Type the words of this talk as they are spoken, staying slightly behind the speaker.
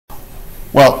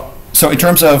Well, so in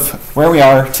terms of where we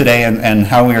are today and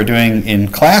how we are doing in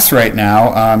class right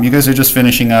now, you guys are just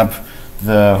finishing up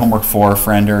the homework 4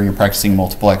 Friender. You're practicing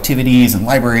multiple activities and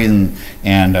libraries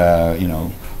and you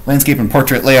know, landscape and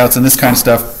portrait layouts and this kind of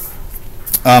stuff.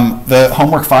 The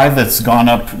homework 5 that's gone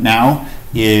up now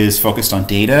is focused on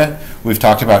data. We've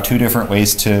talked about 2 different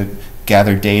ways to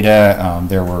gather data.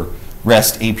 There were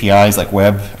REST APIs like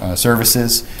web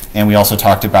services, and we also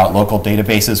talked about local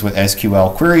databases with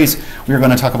SQL queries. We're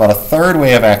going to talk about a 3rd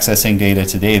way of accessing data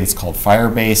today that's called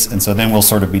Firebase, and so then we'll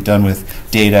sort of be done with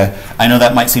data. I know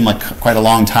that might seem like quite a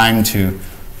long time to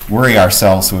worry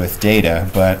ourselves with data,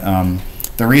 but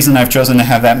the reason I've chosen to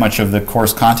have that much of the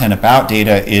course content about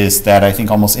data is that I think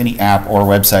almost any app or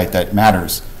website that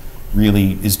matters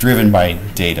really is driven by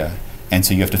data. And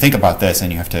so you have to think about this,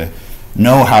 and you have to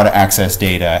know how to access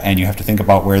data, and you have to think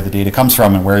about where the data comes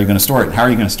from and where you're going to store it and how are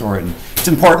you going to store it. And it's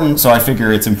important, so I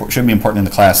figure it should be important in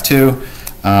the class too.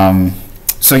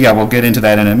 So yeah, we'll get into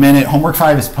that in a minute. Homework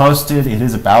 5 is posted. It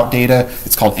is about data.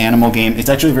 It's called Animal Game. It's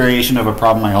actually a variation of a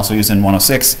problem I also use in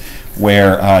 106,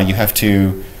 where you have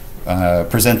to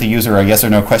present the user a yes or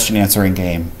no question answering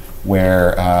game,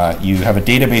 where you have a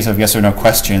database of yes or no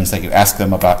questions that you ask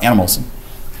them about animals.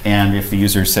 And if the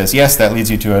user says yes, that leads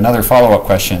you to another follow-up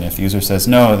question. If the user says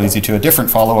no, it leads you to a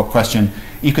different follow-up question.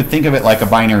 You could think of it like a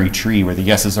binary tree where the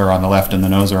yeses are on the left and the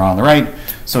nos are on the right.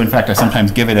 So in fact, I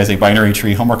sometimes give it as a binary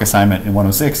tree homework assignment in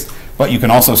 106. But you can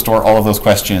also store all of those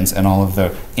questions, and all of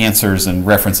the answers and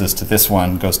references to this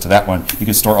one goes to that one. You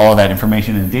can store all of that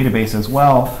information in a database as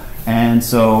well. And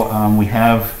so we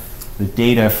have the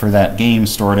data for that game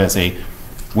stored as a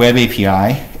web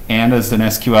API and as an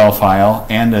SQL file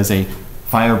and as a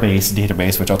Firebase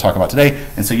database, which I'll talk about today.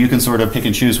 And so you can sort of pick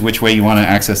and choose which way you want to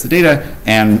access the data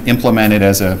and implement it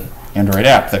as an Android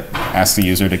app that asks the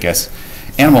user to guess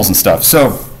animals and stuff.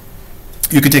 So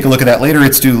you can take a look at that later.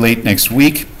 It's due late next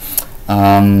week.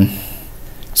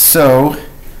 So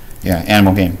yeah,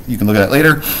 Animal Game. You can look at that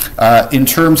later. In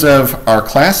terms of our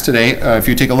class today, if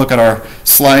you take a look at our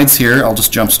slides here, I'll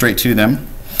just jump straight to them.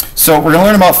 So we're going to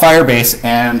learn about Firebase,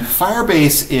 and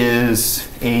Firebase is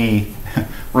a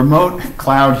remote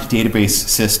cloud database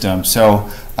system. So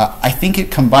I think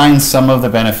it combines some of the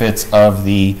benefits of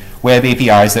the web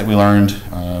APIs that we learned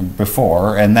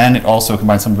before, and then it also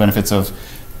combines some benefits of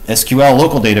SQL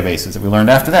local databases that we learned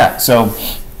after that. So,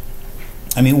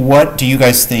 I mean, what do you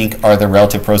guys think are the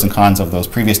relative pros and cons of those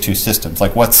previous 2 systems?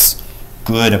 Like, what's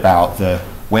good about the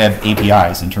web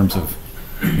APIs in terms of,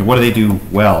 you know, what do they do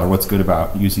well, or what's good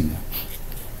about using them?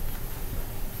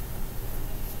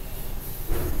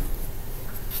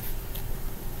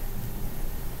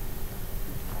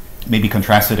 Maybe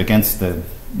contrast it against the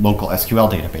local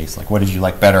SQL database. Like, what did you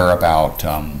like better about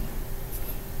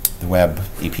the web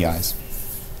APIs?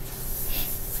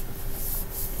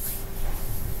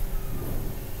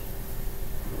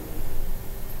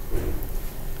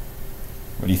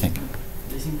 What do you think?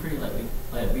 They seem pretty lightweight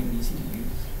and easy to use.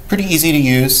 Pretty easy to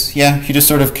use, yeah. You just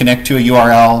sort of connect to a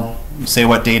URL, you say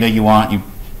what data you want, you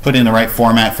put in the right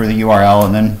format for the URL,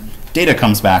 and then data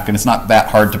comes back, and it's not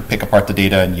that hard to pick apart the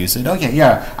data and use it. Oh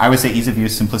yeah, I would say ease of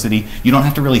use, simplicity. You don't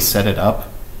have to really set it up.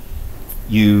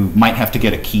 You might have to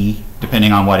get a key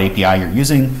depending on what API you're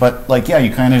using, but like, yeah, you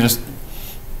kind of just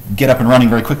get up and running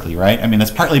very quickly, right? I mean,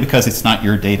 that's partly because it's not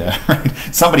your data, right?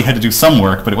 Somebody had to do some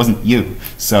work, but it wasn't you.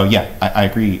 So yeah, I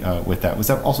agree with that. Was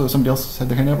that also somebody else had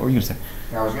their hand up? What were you going to say?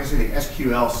 Yeah, I was going to say the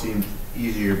SQL seemed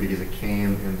easier because it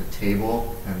came in the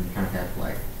table and you kind of had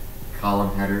like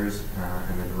column headers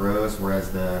and then rows,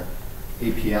 whereas the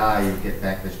API, you get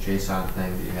back this JSON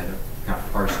thing that you had to kind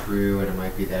of parse through, and it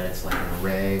might be that it's like an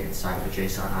array inside of a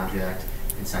JSON object,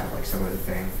 inside of like some other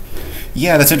thing.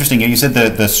 Yeah, that's interesting. You said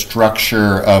the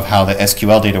structure of how the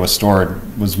SQL data was stored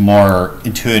was more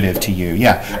intuitive to you.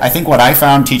 Yeah, I think what I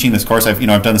found teaching this course, I've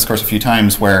done this course a few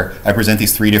times where I present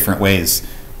these 3 different ways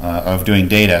of doing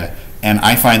data, and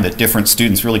I find that different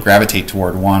students really gravitate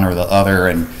toward one or the other,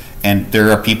 and there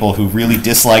are people who really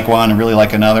dislike one and really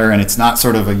like another, and it's not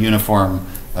sort of a uniform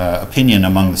opinion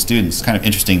among the students. It's kind of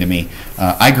interesting to me.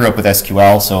 I grew up with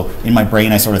SQL, so in my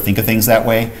brain I sort of think of things that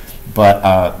way, but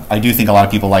I do think a lot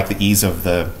of people like the ease of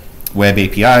the web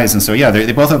APIs, and so yeah,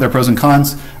 they both have their pros and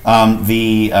cons.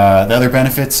 The other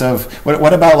benefits of,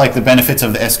 what about like the benefits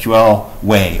of the SQL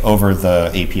way over the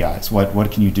APIs?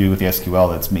 What can you do with the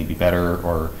SQL that's maybe better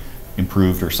or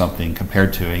improved or something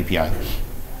compared to API?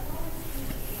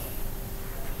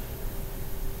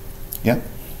 Yeah?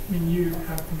 I mean, you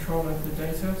have control over the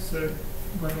data, so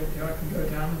web API can go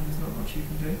down and there's not much you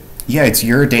can do? Yeah, it's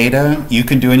your data. You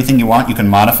can do anything you want. You can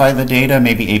modify the data.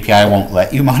 Maybe API won't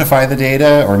let you modify the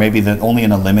data, or maybe only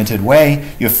in a limited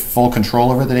way. You have full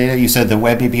control over the data. You said the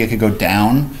web API could go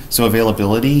down, so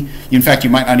availability. In fact, you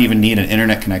might not even need an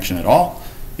internet connection at all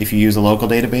if you use a local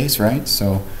database, right?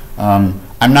 So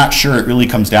I'm not sure it really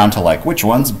comes down to like, which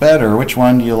one's better? Which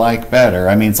one do you like better?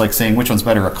 I mean, it's like saying which one's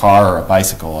better, a car or a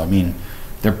bicycle. I mean,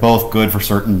 they're both good for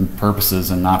certain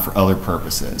purposes and not for other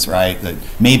purposes, right? That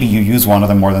maybe you use one of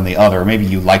them more than the other, or maybe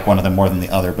you like one of them more than the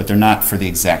other, but they're not for the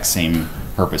exact same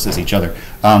purpose as each other.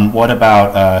 What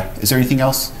about, is there anything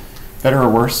else better or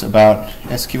worse about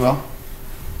SQL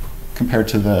compared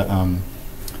to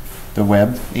the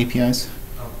web APIs?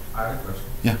 I have a question.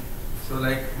 Yeah. So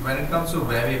like when it comes to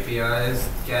web APIs,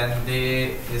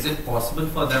 is it possible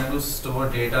for them to store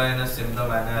data in a similar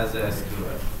manner as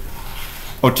SQL?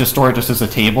 Oh, to store it just as a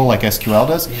table like SQL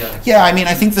does? Yeah. Yeah, I mean,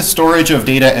 I think the storage of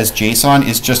data as JSON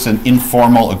is just an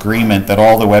informal agreement that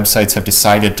all the websites have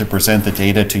decided to present the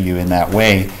data to you in that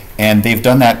way. And they've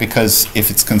done that because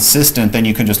if it's consistent, then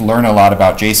you can just learn a lot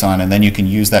about JSON, and then you can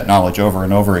use that knowledge over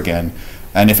and over again.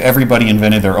 And if everybody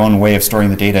invented their own way of storing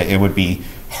the data, it would be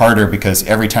harder, because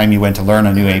every time you went to learn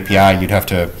a new API, you'd have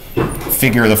to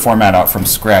figure the format out from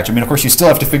scratch. I mean, of course, you still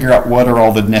have to figure out what are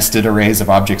all the nested arrays of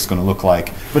objects going to look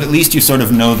like, but at least you sort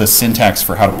of know the syntax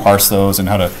for how to parse those and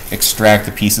how to extract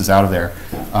the pieces out of there.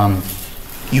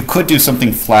 You could do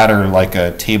something flatter like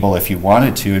a table if you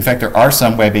wanted to. In fact, there are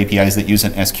some web APIs that use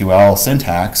an SQL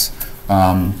syntax,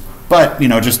 but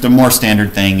just the more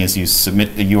standard thing is you submit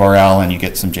a URL and you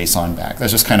get some JSON back.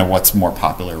 That's just kind of what's more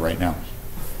popular right now.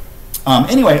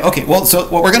 Anyway, okay, well, so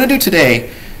what we're going to do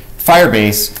today,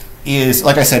 Firebase, is,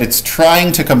 like I said, it's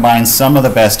trying to combine some of the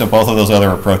best of both of those other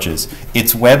approaches.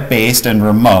 It's web-based and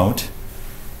remote,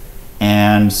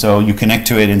 and so you connect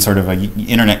to it in sort of an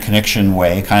internet connection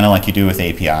way, kind of like you do with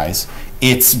APIs.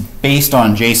 It's based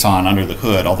on JSON under the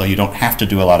hood, although you don't have to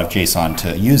do a lot of JSON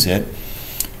to use it.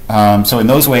 So in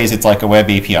those ways, it's like a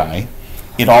web API.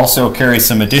 It also carries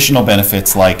some additional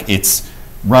benefits, like it's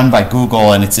run by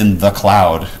Google and it's in the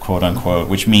cloud, quote unquote,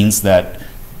 which means that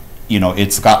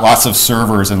it's got lots of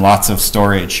servers and lots of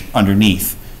storage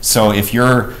underneath. So if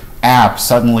your app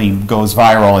suddenly goes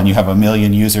viral and you have 1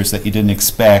 million users that you didn't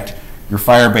expect, your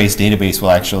Firebase database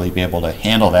will actually be able to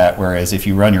handle that, whereas if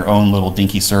you run your own little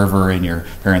dinky server in your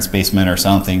parents' basement or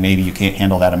something, maybe you can't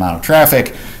handle that amount of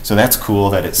traffic. So that's cool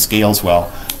that it scales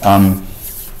well.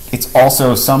 It's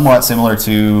also somewhat similar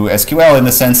to SQL in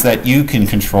the sense that you can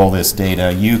control this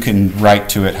data. You can write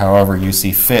to it however you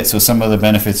see fit. So some of the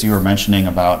benefits you were mentioning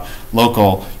about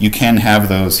local, you can have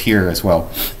those here as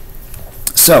well.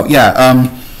 So yeah,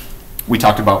 we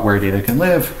talked about where data can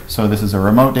live. So this is a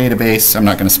remote database. I'm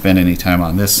not going to spend any time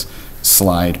on this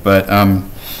slide. But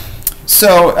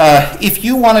if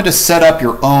you wanted to set up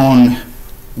your own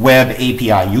web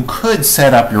API, you could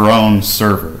set up your own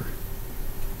server.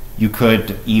 You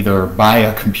could either buy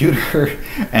a computer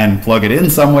and plug it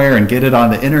in somewhere and get it on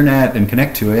the internet and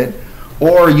connect to it,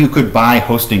 or you could buy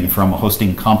hosting from a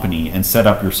hosting company and set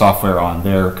up your software on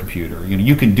their computer.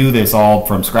 You can do this all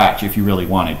from scratch if you really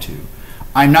wanted to.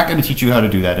 I'm not going to teach you how to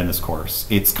do that in this course.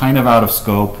 It's kind of out of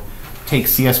scope. Take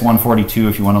CS 142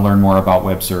 if you want to learn more about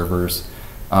web servers.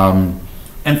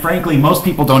 And frankly, most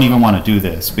people don't even want to do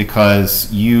this,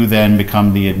 because you then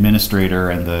become the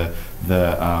administrator and the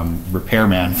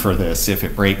repairman for this. If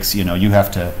it breaks, you have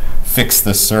to fix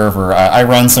the server. I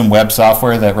run some web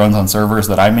software that runs on servers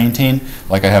that I maintain.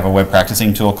 Like I have a web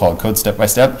practicing tool called Code Step by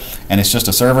Step, and it's just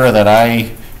a server that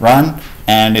I run.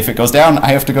 And if it goes down, I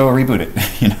have to go reboot it.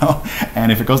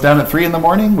 And if it goes down at 3 in the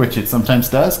morning, which it sometimes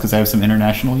does, because I have some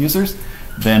international users,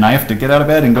 then I have to get out of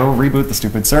bed and go reboot the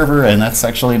stupid server, and that's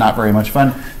actually not very much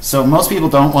fun. So most people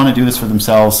don't want to do this for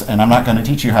themselves, and I'm not going to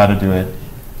teach you how to do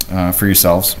it for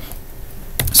yourselves.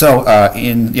 So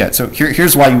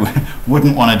here's why you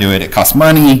wouldn't want to do it. It costs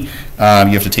money. You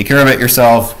have to take care of it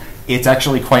yourself. It's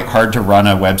actually quite hard to run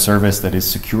a web service that is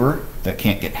secure, that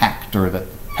can't get hacked, or that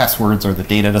passwords or the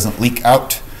data doesn't leak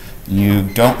out. You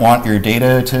don't want your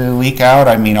data to leak out.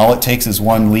 I mean, all it takes is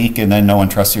one leak and then no one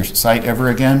trusts your site ever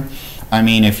again. I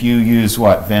mean, if you use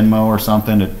Venmo or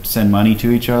something to send money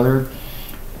to each other,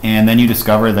 and then you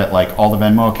discover that like all the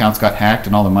Venmo accounts got hacked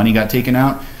and all the money got taken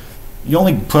out, you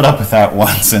only put up with that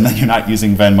once, and then you're not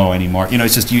using Venmo anymore.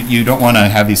 It's just you don't want to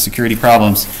have these security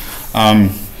problems.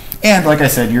 And like I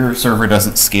said, your server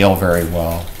doesn't scale very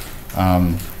well.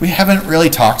 We haven't really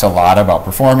talked a lot about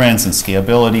performance and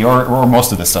scalability, or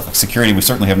most of this stuff. Like security, we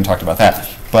certainly haven't talked about that.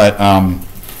 But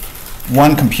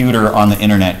one computer on the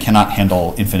internet cannot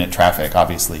handle infinite traffic,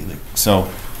 obviously. So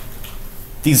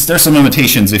there's some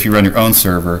limitations if you run your own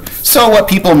server. So what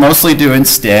people mostly do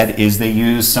instead is they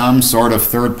use some sort of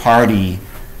third-party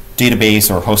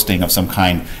database or hosting of some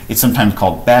kind. It's sometimes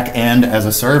called back-end as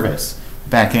a service.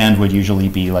 Back-end would usually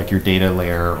be like your data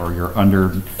layer or your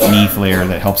underneath layer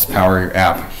that helps power your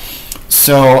app.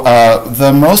 So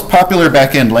the most popular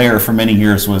back-end layer for many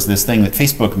years was this thing that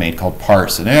Facebook made called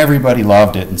Parse, and everybody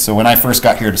loved it. And so when I first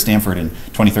got here to Stanford in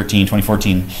 2013,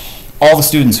 2014, all the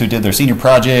students who did their senior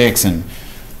projects and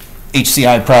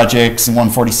HCI projects and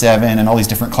 147 and all these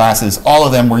different classes, all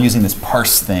of them were using this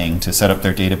Parse thing to set up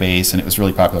their database, and it was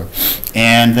really popular.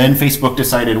 And then Facebook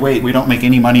decided, wait, we don't make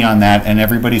any money on that, and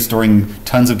everybody's storing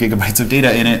tons of gigabytes of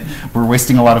data in it. We're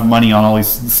wasting a lot of money on all these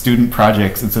student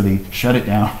projects, and so they shut it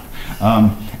down.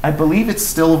 I believe it's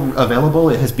still available.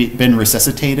 It has been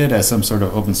resuscitated as some sort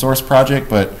of open source project,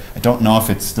 but I don't know if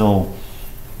it's still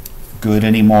good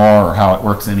anymore or how it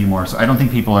works anymore. So I don't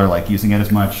think people are like using it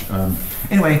as much.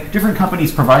 Anyway, different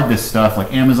companies provide this stuff.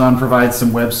 Like Amazon provides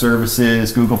some web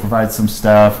services, Google provides some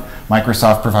stuff,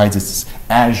 Microsoft provides its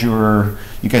Azure.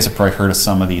 You guys have probably heard of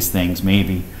some of these things,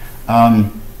 maybe.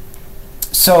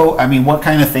 So, I mean, what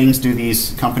kind of things do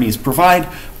these companies provide?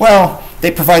 Well,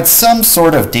 they provide some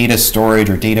sort of data storage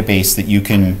or database that you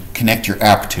can connect your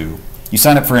app to. You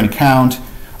sign up for an account.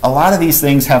 A lot of these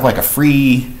things have like a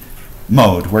free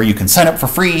mode where you can sign up for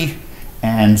free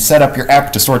and set up your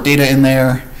app to store data in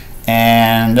there,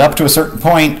 and up to a certain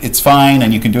point it's fine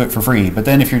and you can do it for free. But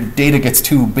then if your data gets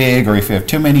too big or if you have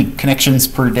too many connections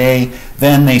per day,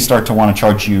 then they start to want to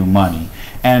charge you money.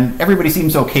 And everybody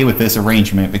seems okay with this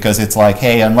arrangement because it's like,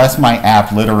 hey, unless my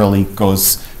app literally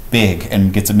goes big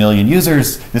and gets 1 million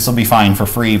users, this will be fine for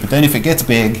free. But then if it gets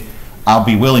big, I'll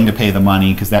be willing to pay the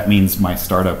money because that means my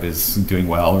startup is doing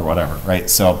well or whatever, right?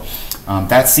 So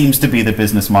that seems to be the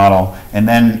business model. And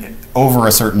then over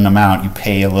a certain amount, you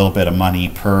pay a little bit of money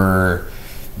per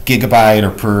gigabyte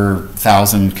or per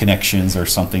 1,000 connections or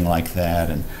something like that.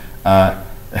 And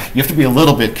you have to be a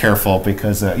little bit careful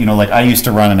because, you know, like I used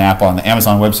to run an app on the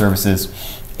Amazon Web Services,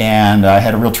 and I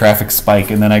had a real traffic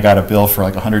spike, and then I got a bill for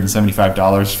like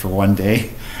 $175 for one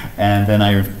day, and then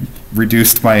I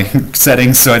reduced my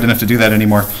settings so I didn't have to do that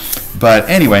anymore. But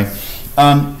anyway,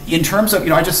 in terms of, you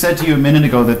know, I just said to you a minute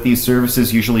ago that these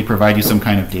services usually provide you some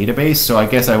kind of database, so I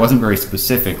guess I wasn't very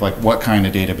specific, like what kind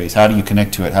of database, how do you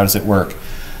connect to it, how does it work?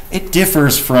 It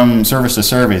differs from service to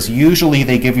service. Usually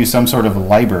they give you some sort of a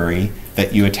library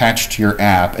that you attach to your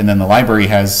app, and then the library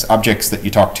has objects that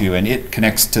you talk to, and it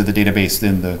connects to the database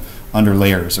in the under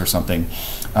layers or something.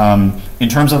 In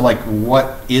terms of like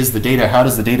what is the data, how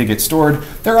does the data get stored,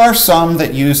 there are some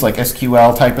that use like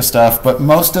SQL type of stuff, but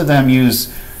most of them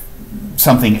use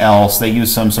something else. They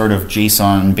use some sort of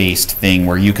JSON-based thing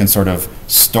where you can sort of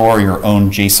store your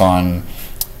own JSON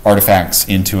artifacts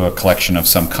into a collection of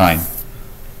some kind.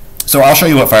 So I'll show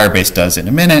you what Firebase does in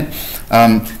a minute.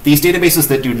 These databases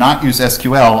that do not use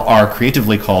SQL are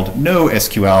creatively called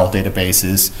NoSQL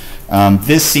databases.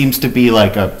 This seems to be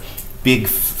like a big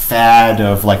fad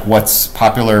of like what's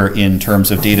popular in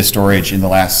terms of data storage in the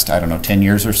last, I don't know, 10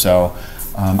 years or so.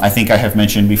 I think I have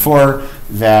mentioned before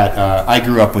that I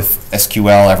grew up with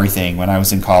SQL everything when I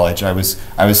was in college. I was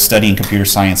studying computer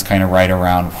science kind of right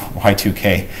around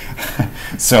Y2K.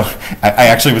 So I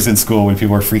actually was in school when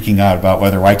people were freaking out about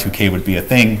whether Y2K would be a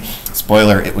thing.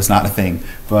 Spoiler, it was not a thing.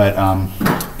 But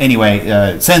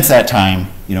anyway, since that time,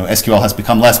 you know, SQL has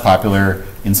become less popular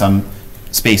in some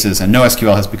spaces, and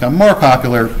NoSQL has become more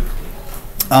popular.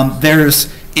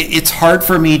 It's hard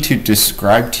for me to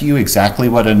describe to you exactly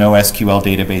what a NoSQL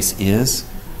database is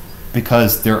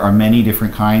because there are many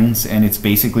different kinds, and it's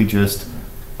basically just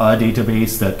a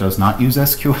database that does not use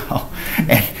SQL.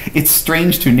 And it's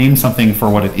strange to name something for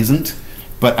what it isn't,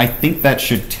 but I think that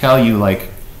should tell you, like,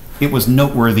 it was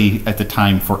noteworthy at the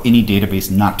time for any database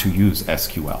not to use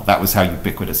SQL. That was how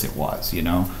ubiquitous it was, you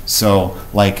know? So,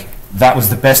 like, that was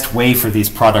the best way for these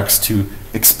products to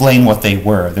explain what they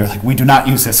were. They're like, we do not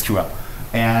use SQL.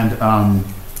 And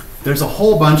there's a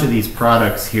whole bunch of these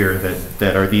products here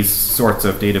that are these sorts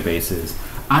of databases.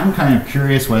 I'm kind of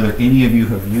curious whether any of you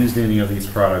have used any of these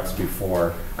products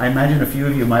before. I imagine a few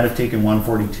of you might have taken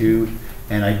 142,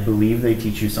 and I believe they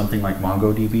teach you something like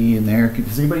MongoDB in there.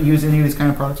 Has anybody used any of these kind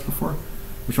of products before?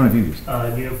 Which one have you used?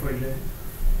 Neo4j.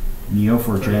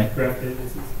 Neo4j? Graph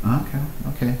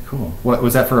databases. Okay, cool. What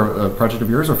was that for a project of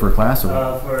yours or for a class?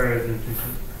 Or For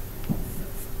nutrition.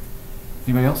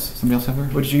 Anybody else? Somebody else have there?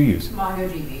 What did you use?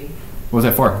 MongoDB. What was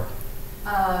that for?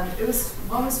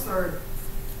 One was for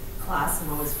class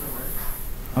and one was for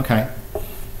work. Okay.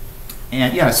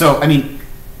 And yeah, so I mean,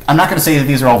 I'm not going to say that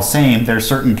these are all the same. There's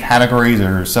certain categories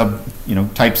or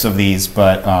types of these,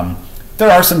 but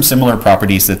there are some similar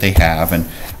properties that they have, and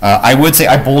I would say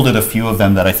I bolded a few of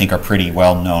them that I think are pretty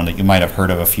well known, that you might have heard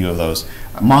of a few of those.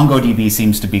 MongoDB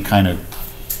seems to be kind of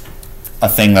a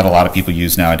thing that a lot of people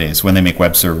use nowadays when they make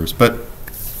web servers. But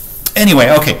anyway,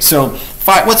 okay, so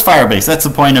what's Firebase? That's the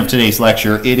point of today's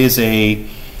lecture. It is a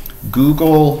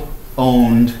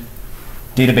Google-owned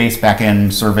database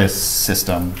backend service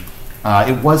system.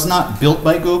 It was not built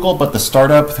by Google, but the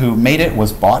startup who made it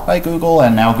was bought by Google,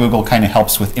 and now Google kind of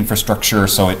helps with infrastructure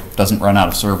so it doesn't run out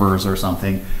of servers or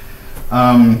something.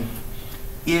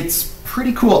 It's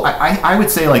pretty cool. I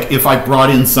would say, like, if I brought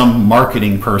in some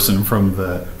marketing person from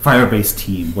the Firebase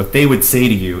team, what they would say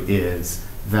to you is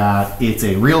that it's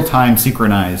a real-time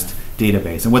synchronized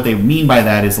database. And what they mean by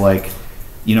that is, like,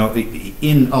 you know,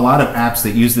 in a lot of apps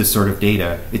that use this sort of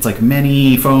data, it's like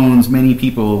many phones, many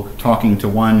people talking to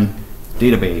one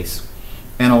database.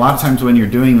 And a lot of times when you're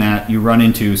doing that, you run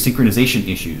into synchronization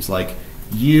issues. Like,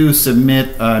 you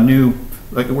submit a new,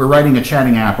 like we're writing a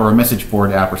chatting app or a message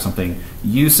board app or something.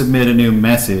 You submit a new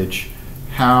message.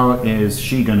 How is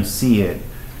she going to see it?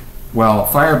 Well,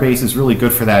 Firebase is really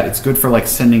good for that. It's good for, like,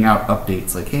 sending out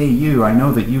updates. Like, hey, you, I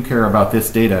know that you care about this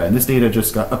data, and this data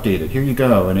just got updated. Here you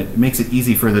go. And it makes it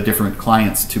easy for the different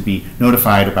clients to be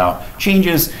notified about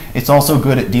changes. It's also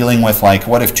good at dealing with, like,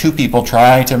 what if two people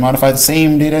try to modify the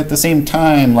same data at the same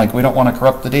time? Like, we don't want to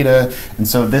corrupt the data. And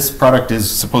so this product is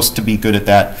supposed to be good at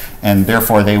that. And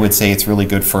therefore, they would say it's really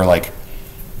good for, like,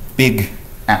 big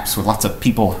apps with lots of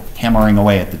people hammering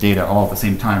away at the data all at the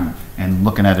same time and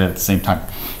looking at it at the same time.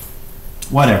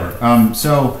 Whatever.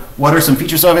 So what are some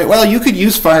features of it? Well, you could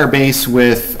use Firebase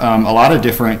with a lot of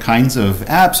different kinds of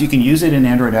apps. You can use it in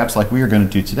Android apps like we are going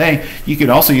to do today. You could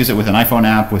also use it with an iPhone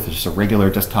app, with just a regular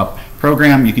desktop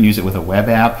program. You can use it with a web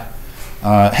app.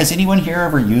 Has anyone here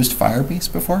ever used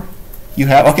Firebase before? You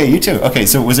have? Okay, you too. Okay,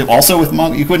 so was it also with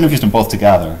Mongo? You couldn't have used them both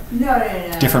together.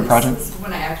 No. Different projects? This is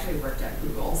when I actually worked at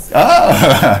Google. So.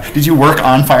 Oh, did you work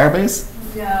on Firebase?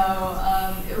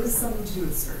 No, it was something to do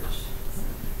with search.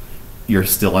 You're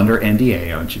still under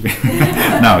NDA, aren't you?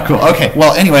 No, cool. Okay.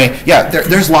 Well, anyway, yeah,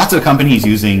 there's lots of companies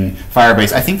using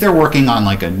Firebase. I think they're working on,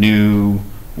 like, a new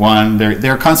one.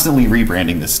 They're constantly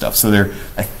rebranding this stuff. So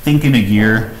I think in a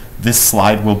year, this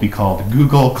slide will be called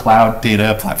Google Cloud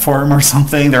Data Platform or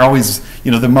something. They're always,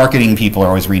 you know, the marketing people are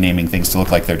always renaming things to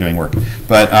look like they're doing work.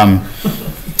 But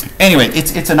anyway,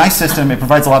 it's a nice system. It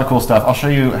provides a lot of cool stuff. I'll show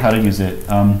you how to use it.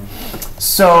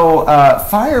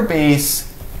 Firebase.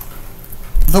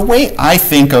 The way I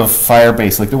think of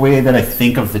Firebase, like the way that I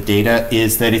think of the data,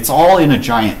 is that it's all in a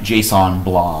giant JSON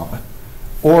blob.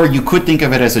 Or you could think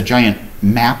of it as a giant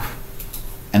map,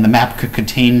 and the map could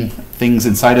contain things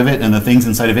inside of it, and the things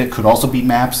inside of it could also be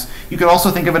maps. You could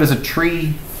also think of it as a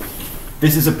tree.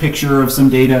 This is a picture of some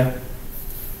data.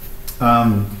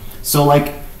 So,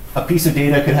 like, a piece of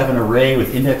data could have an array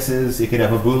with indexes. It could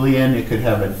have a Boolean. It could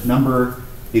have a number.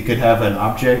 It could have an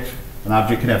object. An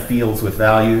object could have fields with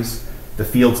values. The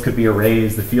fields could be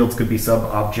arrays, the fields could be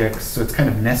sub-objects, so it's kind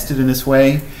of nested in this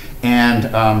way.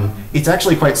 And it's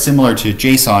actually quite similar to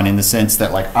JSON in the sense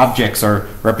that, like, objects are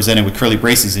represented with curly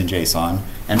braces in JSON,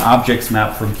 and objects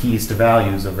map from keys to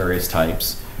values of various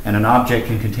types. And an object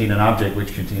can contain an object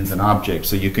which contains an object,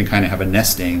 so you can kind of have a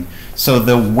nesting. So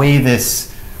the way this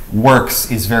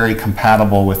works is very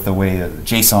compatible with the way that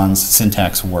JSON's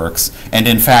syntax works. And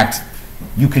in fact,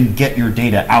 you can get your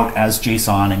data out as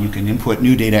JSON, and you can input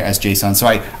new data as JSON. So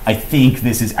I think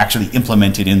this is actually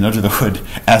implemented in under the hood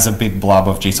as a big blob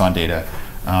of JSON data.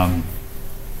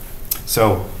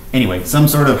 So anyway, some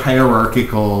sort of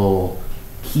hierarchical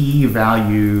key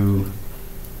value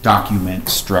document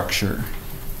structure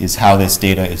is how this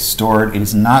data is stored. It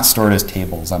is not stored as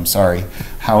tables, I'm sorry.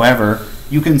 However,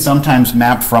 you can sometimes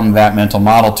map from that mental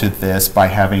model to this by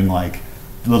having, like,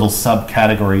 little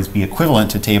subcategories be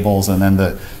equivalent to tables, and then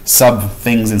the sub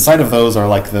things inside of those are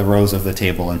like the rows of the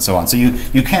table, and so on. So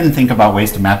you can think about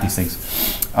ways to map these things.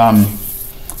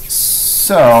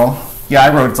 So yeah,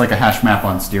 I wrote it's like a hash map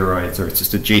on steroids, or it's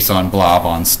just a JSON blob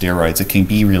on steroids. It can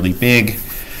be really big.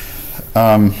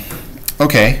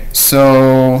 Okay,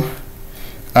 so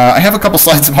I have a couple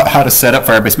slides about how to set up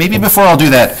Firebase. Maybe before I'll do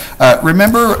that,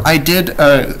 remember I did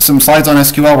some slides on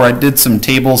SQL where I did some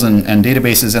tables and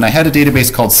databases, and I had a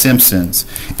database called Simpsons.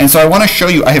 And so I want to show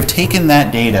you, I have taken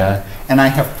that data and I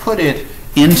have put it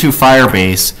into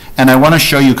Firebase, and I want to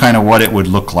show you kind of what it would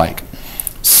look like.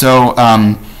 So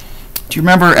do you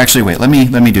remember, actually wait, let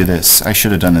me do this. I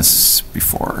should have done this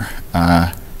before.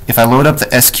 If I load up the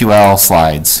SQL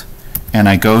slides and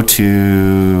I go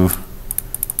to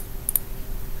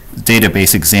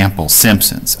database example,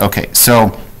 Simpsons. Okay,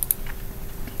 so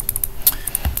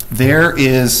there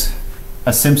is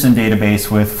a Simpson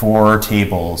database with 4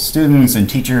 tables, students and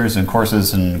teachers and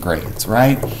courses and grades,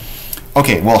 right?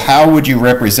 Okay, well, how would you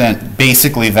represent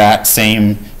basically that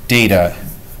same data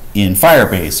in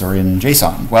Firebase or in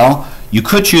JSON? Well, you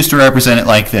could choose to represent it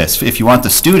like this. If you want the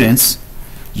students,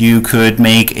 you could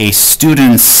make a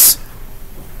students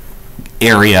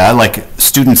area, like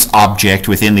students object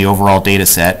within the overall data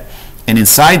set. And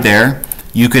inside there,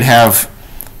 you could have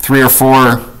 3 or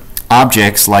 4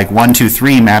 objects like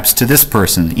 123 maps to this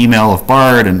person, email of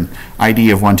Bart and ID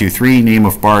of 123, name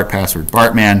of Bart, password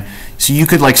Bartman. So you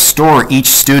could like store each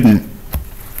student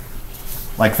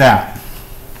like that.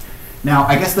 Now,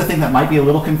 I guess the thing that might be a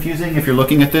little confusing if you're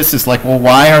looking at this is like, well,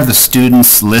 why are the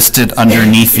students listed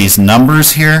underneath these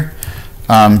numbers here?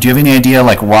 Do you have any idea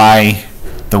like why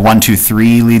the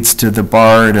 123 leads to the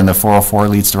Bart and the 404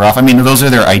 leads to Ralph? I mean, those are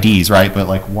their IDs, right? But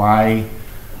like, why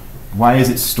is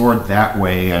it stored that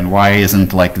way, and why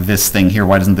isn't like this thing here?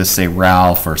 Why doesn't this say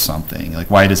Ralph or something? Like,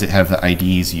 why does it have the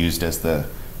IDs used as the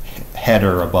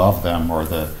header above them or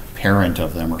the parent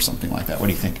of them or something like that? What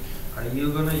do you think? Are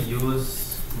you gonna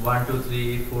use 1, 2,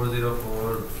 3,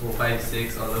 404,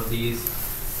 456, all of these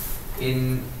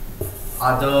in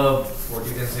other, what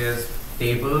you can say as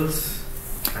tables?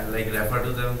 And like refer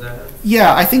to them there?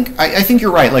 Yeah, I think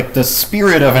you're right. Like the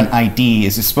spirit of an ID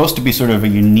is it's supposed to be sort of a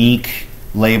unique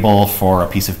label for a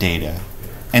piece of data.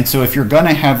 And so if you're going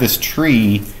to have this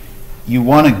tree, you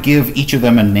want to give each of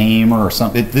them a name or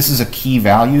something. This is a key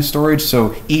value storage,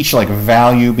 so each like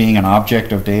value being an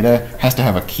object of data has to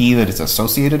have a key that it's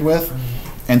associated with.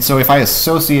 And so if I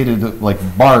associated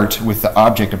like Bart with the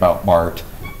object about Bart,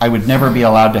 I would never be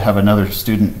allowed to have another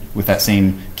student with that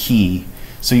same key.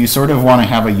 So you sort of want to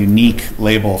have a unique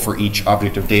label for each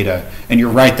object of data. And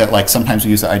you're right that like sometimes we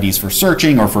use the IDs for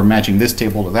searching or for matching this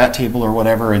table to that table or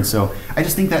whatever. And so I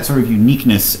just think that sort of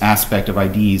uniqueness aspect of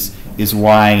IDs is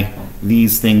why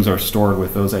these things are stored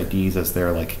with those IDs as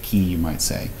their like key, you might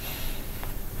say.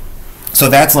 So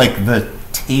that's like the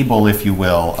table, if you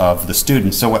will, of the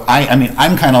students. So what I mean,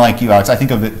 I'm kind of like you, Alex. I think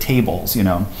of it tables, you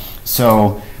know.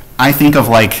 So I think of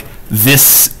like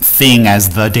this thing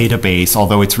as the database,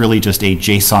 although it's really just a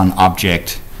JSON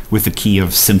object with the key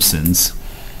of Simpsons.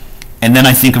 And then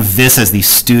I think of this as the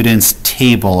students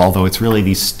table, although it's really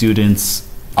the students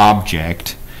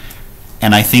object.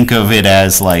 And I think of it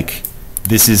as like,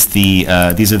 this is the,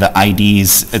 these are the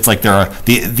IDs. It's like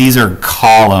these are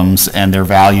columns and their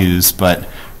values, but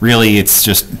really it's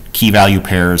just key value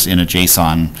pairs in a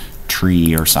JSON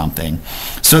tree or something.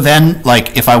 So then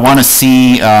like if I want to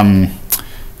see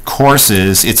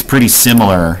courses, it's pretty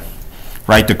similar,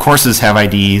 right? The courses have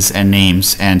IDs and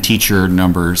names and teacher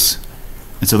numbers.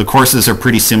 And so the courses are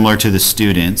pretty similar to the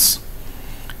students.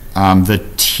 The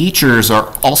teachers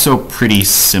are also pretty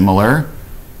similar.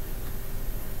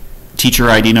 Teacher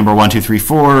ID number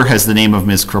 1234 has the name of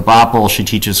Ms. Krabappel. She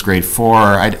teaches grade 4.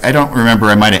 I don't remember,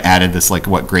 I might have added this, like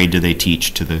what grade do they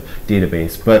teach to the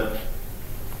database. But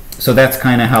so that's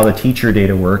kind of how the teacher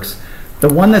data works.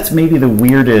 The one that's maybe the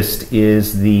weirdest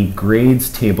is the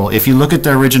grades table. If you look at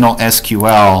the original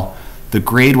SQL, the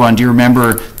grade one, do you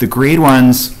remember the grade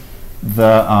ones,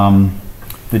 the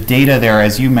data there,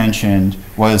 as you mentioned,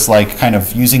 was like kind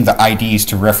of using the IDs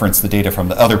to reference the data from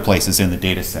the other places in the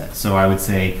data set. So I would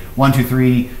say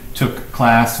 123 took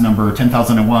class number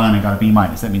 10,001 and got a B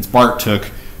minus. That means Bart took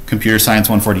computer science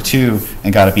 142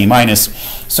 and got a B minus.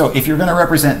 So if you're going to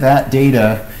represent that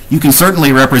data, you can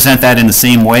certainly represent that in the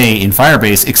same way in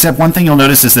Firebase, except one thing you'll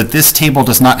notice is that this table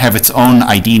does not have its own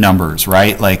ID numbers,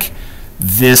 right? Like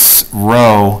this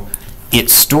row, it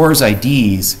stores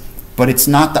IDs, but it's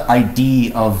not the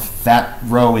ID of that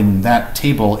row in that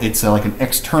table. It's like an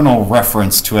external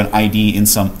reference to an ID in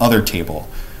some other table.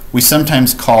 We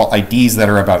sometimes call IDs that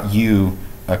are about you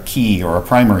a key or a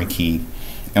primary key,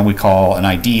 and we call an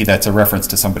ID that's a reference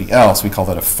to somebody else, we call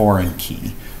that a foreign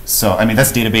key. So, I mean,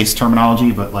 that's database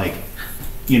terminology, but like,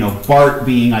 you know, Bart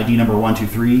being ID number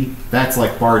 123, that's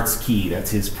like Bart's key,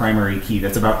 that's his primary key,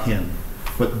 that's about him.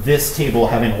 But this table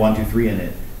having 123 in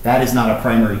it, that is not a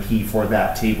primary key for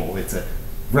that table. It's a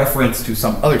reference to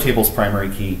some other table's primary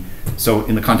key. So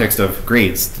in the context of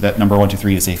grades, that number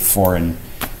 123 is a foreign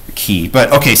key.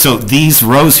 But okay, so these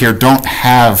rows here don't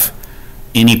have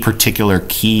any particular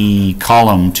key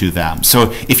column to them.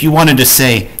 So if you wanted to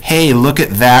say, hey, look at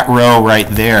that row right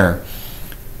there,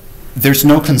 there's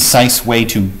no concise way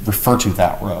to refer to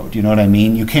that row. Do you know what I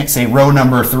mean? You can't say row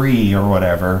number 3 or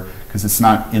whatever, because it's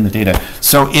not in the data.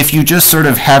 So if you just sort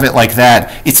of have it like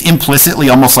that, it's implicitly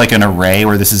almost like an array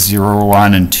where this is 0,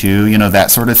 1, and 2, you know, that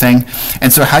sort of thing.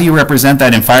 And so how you represent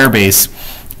that in Firebase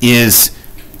is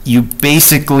you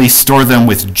basically store them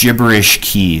with gibberish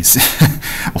keys.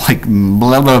 like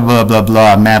blah, blah, blah, blah,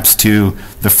 blah maps to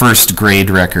the first grade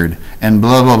record, and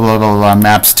blah, blah, blah, blah, blah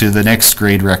maps to the next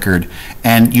grade record.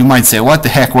 And you might say, what the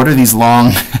heck, what are these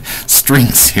long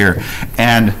strings here?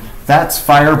 And that's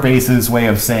Firebase's way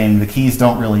of saying the keys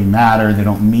don't really matter, they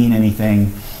don't mean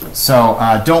anything.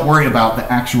 So don't worry about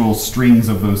the actual strings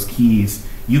of those keys.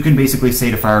 You can basically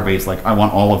say to Firebase, like, I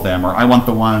want all of them, or I want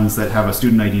the ones that have a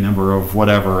student ID number of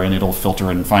whatever, and it'll filter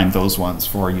and find those ones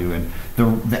for you. And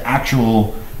the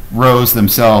actual rows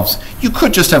themselves, you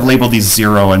could just have labeled these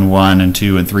 0 and 1 and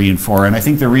 2 and 3 and 4. And I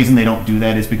think the reason they don't do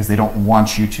that is because they don't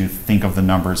want you to think of the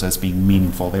numbers as being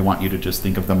meaningful. They want you to just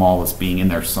think of them all as being in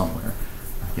there somewhere.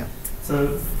 Yeah.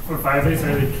 So for Firebase,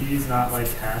 are the keys not like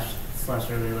hashed / are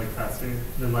they like faster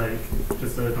than like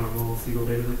just a normal SQL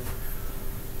database?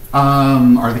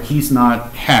 Are the keys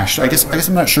not hashed? I guess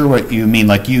I'm not sure what you mean.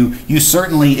 Like you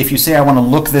certainly, if you say I want to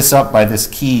look this up by this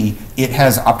key, it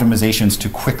has optimizations to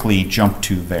quickly jump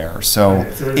to there. So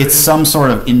Okay, so it's some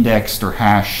sort of indexed or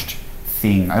hashed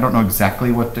thing. I don't know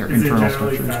exactly what their Is it internal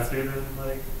generally structure is. faster than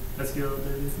like SQL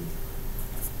databases?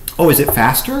 Oh, is it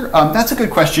faster? That's a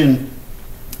good question.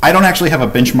 I don't actually have a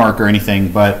benchmark or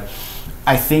anything, but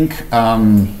I think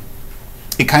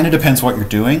it kind of depends what you're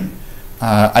doing.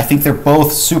 I think they're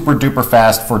both super duper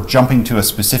fast for jumping to a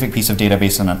specific piece of data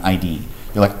based on an ID.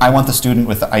 You're like, I want the student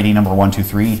with the ID number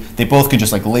 123. They both can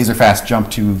just like laser fast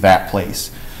jump to that place.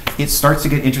 It starts to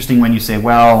get interesting when you say,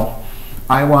 well,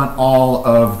 I want all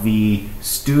of the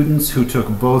students who took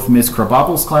both Ms.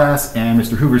 Krabappel's class and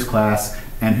Mr. Hoover's class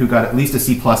and who got at least a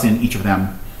C+ in each of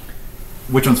them.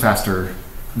 Which one's faster?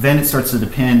 Then it starts to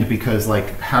depend, because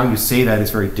like how you say that is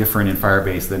very different in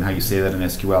Firebase than how you say that in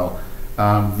SQL.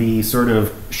 The sort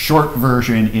of short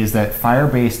version is that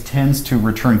Firebase tends to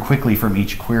return quickly from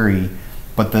each query,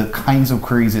 but the kinds of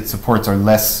queries it supports are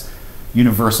less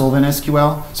universal than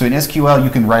SQL. So in SQL, you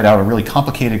can write out a really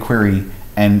complicated query,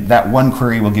 and that one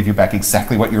query will give you back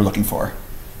exactly what you're looking for,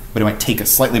 but it might take a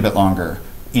slightly bit longer.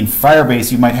 In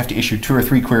Firebase, you might have to issue 2 or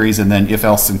 3 queries and then if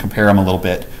else and compare them a little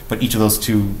bit, but each of those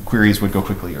 2 queries would go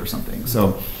quickly or something.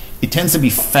 So it tends to be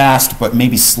fast, but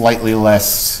maybe slightly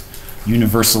less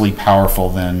universally powerful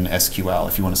than SQL,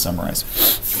 if you want to summarize.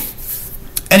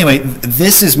 Anyway,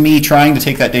 this is me trying to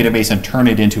take that database and turn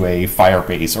it into a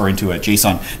Firebase or into a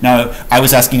JSON. Now, I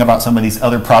was asking about some of these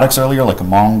other products earlier, like a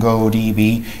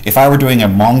MongoDB. If I were doing a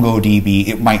MongoDB,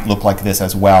 it might look like this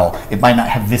as well. It might not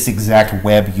have this exact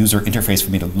web user interface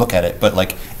for me to look at it, but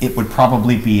like it would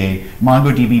probably be a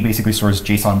MongoDB basically stores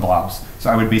JSON blobs. So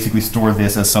I would basically store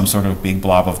this as some sort of big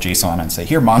blob of JSON and say,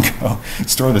 here, Mongo,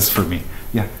 store this for me.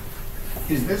 Yeah.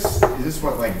 Is this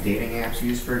what like dating apps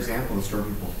use, for example, to store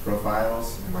people's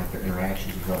profiles and like their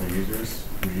interactions with other users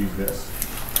who use this?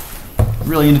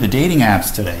 Really into the dating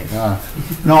apps today.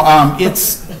 No,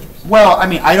 it's, well, I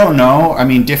mean, I don't know. I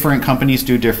mean, different companies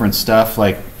do different stuff.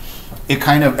 Like, it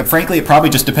kind of, frankly, it probably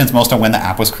just depends most on when the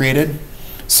app was created.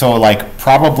 So, like,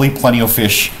 probably Plenty of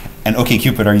Fish and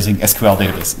OkCupid are using SQL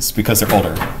databases because they're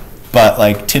older. But,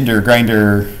 like, Tinder,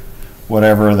 Grindr,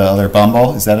 whatever, the other,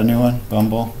 Bumble, is that a new one?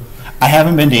 Bumble? I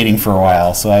haven't been dating for a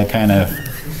while, so I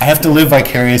have to live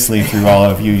vicariously through all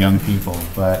of you young people.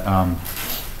 But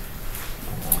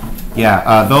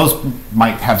yeah, those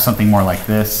might have something more like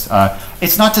this.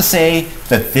 It's not to say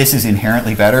that this is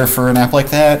inherently better for an app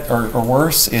like that or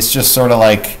worse. It's just sort of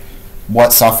like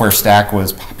what software stack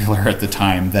was popular at the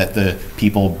time that the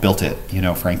people built it, you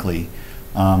know, frankly.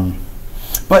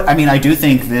 But I mean, I do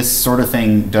think this sort of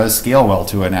thing does scale well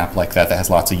to an app like that has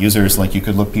lots of users. Like you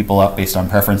could look people up based on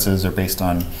preferences or based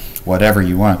on whatever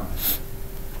you want.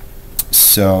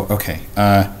 So, okay.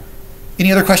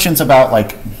 Any other questions about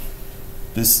like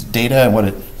this data and what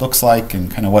it looks like and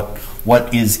kind of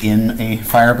what is in a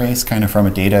Firebase kind of from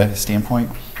a data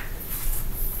standpoint?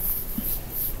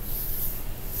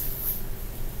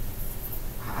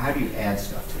 How do you add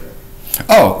stuff to it?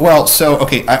 Oh, well, so,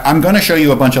 okay, I'm going to show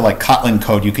you a bunch of like Kotlin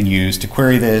code you can use to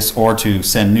query this or to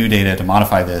send new data to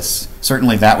modify this.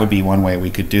 Certainly that would be one way we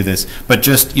could do this. But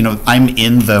just, you know, I'm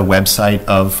in the website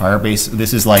of Firebase.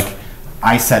 This is like,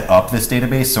 I set up this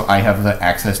database, so I have the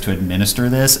access to administer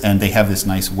this, and they have this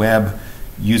nice web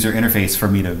user interface for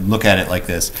me to look at it like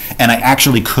this. And I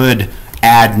actually could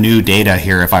add new data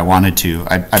here if I wanted to.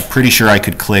 I'm pretty sure I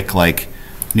could click like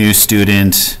new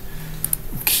student,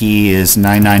 key is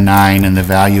 999 and the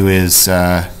value is,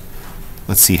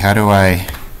 let's see, how do I,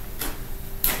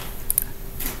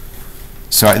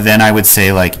 so then I would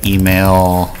say like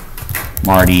email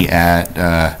Marty at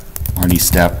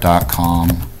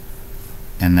martystep.com,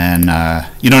 and then,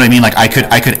 you know what I mean, like I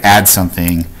could add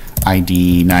something,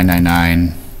 ID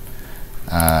 999,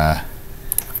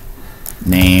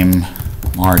 name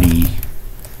Marty,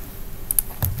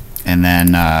 and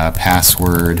then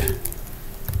password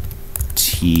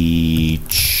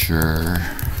teacher.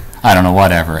 I don't know,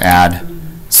 whatever, add.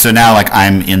 So now like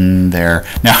I'm in there.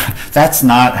 Now that's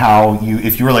not how you,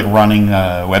 if you were like running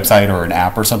a website or an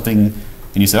app or something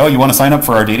and you say, oh, you want to sign up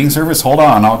for our dating service? Hold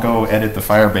on, I'll go edit the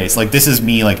Firebase. Like this is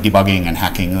me like debugging and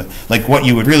hacking. Like what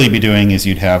you would really be doing is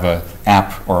you'd have a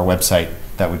app or a website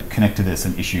that would connect to this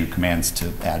and issue commands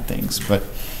to add things. But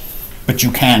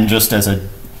you can, just as a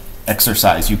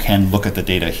exercise, you can look at the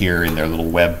data here in their little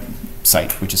web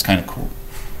site, which is kind of cool.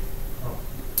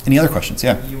 Any other questions?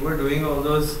 Yeah. You were doing all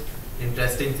those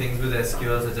interesting things with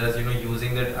SQL, such as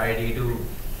using that ID to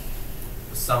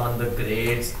summon the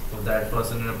grades of that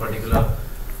person in a particular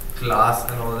class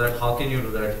and all that. How can you do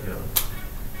that here?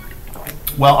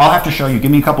 Well, I'll have to show you.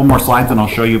 Give me a couple more slides and I'll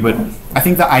show you. But I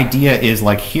think the idea is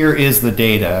like here is the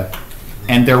data,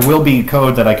 and there will be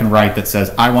code that I can write that says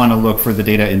I want to look for the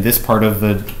data in this part of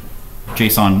the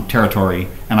JSON territory,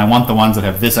 and I want the ones that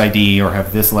have this ID or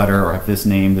have this letter or have this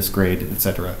name, this grade,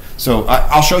 etc. So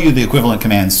I'll show you the equivalent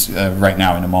commands right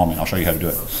now in a moment. I'll show you how to do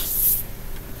it.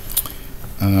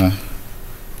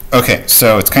 Okay,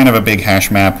 so it's kind of a big hash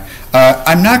map.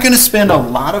 I'm not going to spend a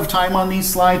lot of time on these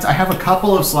slides. I have a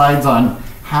couple of slides on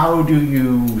how do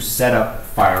you set up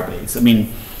Firebase. I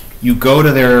mean, you go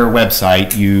to their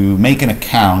website, you make an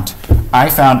account. I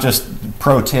found, just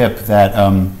pro tip, that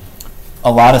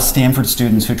a lot of Stanford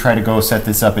students who try to go set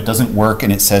this up, it doesn't work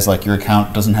and it says like your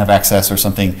account doesn't have access or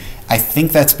something. I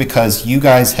think that's because you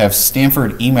guys have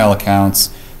Stanford email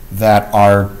accounts that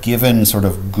are given sort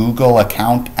of Google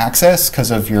account access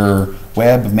because of your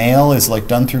web mail is like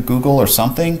done through Google or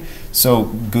something. So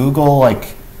Google like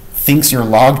thinks you're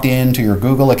logged in to your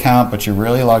Google account, but you're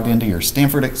really logged into your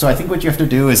Stanford. So I think what you have to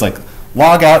do is like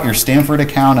log out your Stanford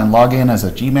account and log in as a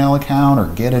Gmail account or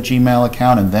get a Gmail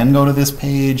account and then go to this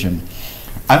page. And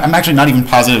I'm actually not even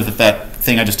positive that that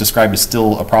thing I just described is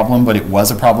still a problem, but it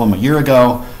was a problem a year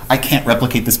ago. I can't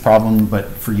replicate this problem, but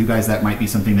for you guys that might be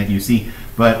something that you see.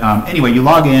 But anyway, you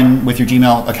log in with your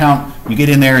Gmail account, you get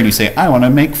in there and you say, I want to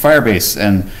make Firebase,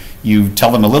 and you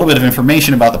tell them a little bit of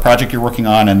information about the project you're working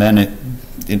on, and then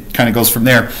it kind of goes from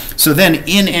there. So then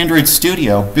in Android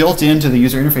Studio, built into the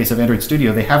user interface of Android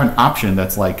Studio, they have an option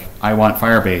that's like, I want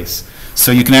Firebase.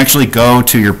 So you can actually go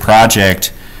to your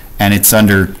project and it's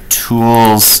under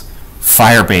Tools,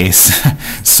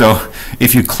 Firebase. So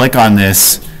if you click on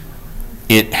this,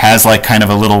 it has like kind of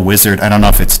a little wizard. I don't know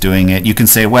if it's doing it. You can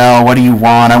say, well, what do you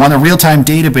want? I want a real-time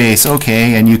database.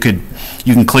 Okay, and you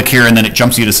can click here and then it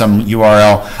jumps you to some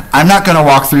URL. I'm not going to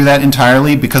walk through that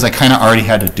entirely because I kind of already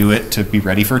had to do it to be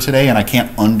ready for today, and I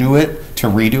can't undo it to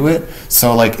redo it.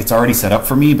 So like it's already set up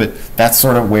for me, but that's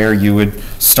sort of where you would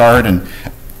start. And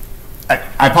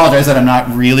I apologize that I'm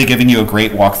not really giving you a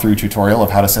great walkthrough tutorial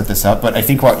of how to set this up, but I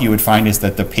think what you would find is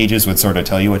that the pages would sort of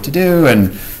tell you what to do,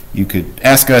 and you could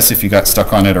ask us if you got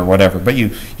stuck on it or whatever. But you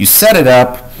set it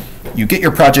up, you get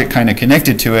your project kind of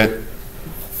connected to it.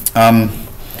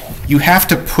 You have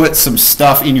to put some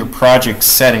stuff in your project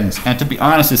settings, and to be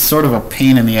honest, it's sort of a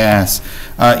pain in the ass.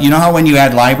 You know how when you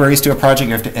add libraries to a project,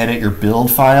 you have to edit your build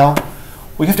file?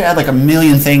 We have to add like a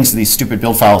million things to these stupid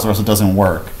build files or else it doesn't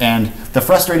work. And the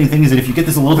frustrating thing is that if you get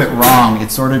this a little bit wrong,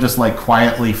 it sort of just like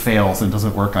quietly fails and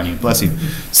doesn't work on you. Bless you.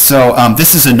 So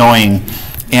this is annoying.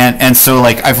 And so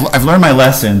like I've learned my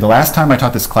lesson. The last time I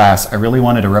taught this class, I really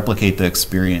wanted to replicate the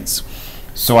experience.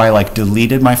 So I like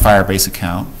deleted my Firebase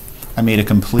account. I made a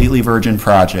completely virgin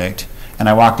project, and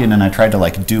I walked in and I tried to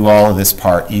like do all of this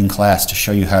part in class to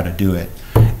show you how to do it.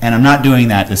 And I'm not doing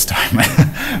that this time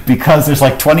because there's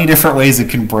like 20 different ways it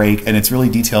can break, and it's really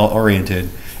detail oriented.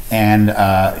 And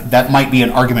that might be an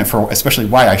argument for especially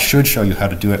why I should show you how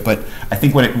to do it. But I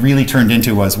think what it really turned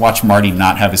into was watch Marty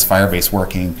not have his Firebase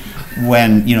working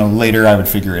when, you know, later I would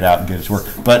figure it out and get it to work.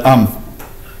 But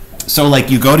so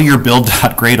like you go to your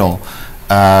build.gradle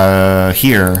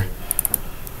here,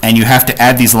 and you have to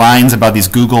add these lines about these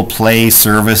Google Play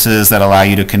services that allow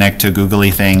you to connect to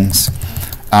googly things.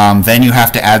 Then you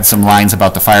have to add some lines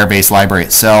about the Firebase library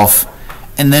itself.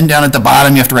 And then down at the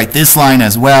bottom, you have to write this line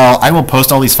as well. I will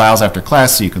post all these files after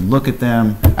class so you can look at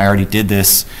them. I already did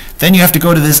this. Then you have to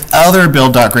go to this other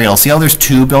build.gradle. See how there's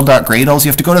two build.gradles? You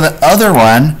have to go to the other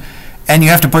one, and you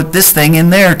have to put this thing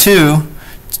in there too,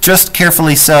 just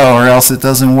carefully so, or else it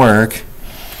doesn't work.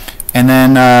 And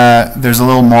then there's a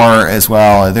little more as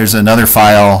well. There's another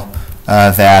file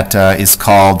that is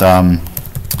called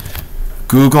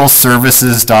Google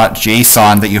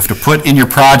services.json that you have to put in your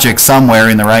project somewhere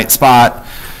in the right spot.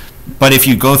 But if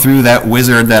you go through that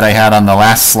wizard that I had on the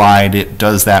last slide, it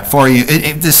does that for you.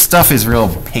 This stuff is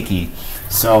real picky.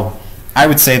 So I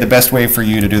would say the best way for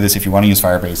you to do this if you want to use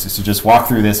Firebase is to just walk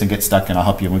through this and get stuck, and I'll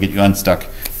help you and we'll get you unstuck.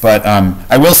 But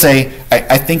I will say,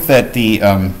 I think that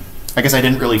I guess I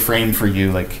didn't really frame for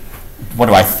you, like, what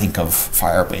do I think of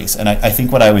Firebase? And I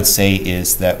think what I would say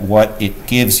is that what it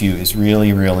gives you is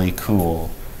really, really cool.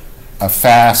 A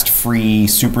fast, free,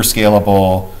 super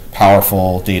scalable,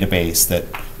 powerful database that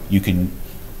you can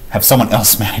have someone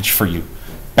else manage for you,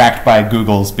 backed by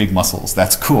Google's big muscles.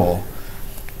 That's cool.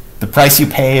 The price you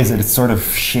pay is that it's sort of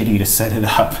shitty to set it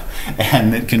up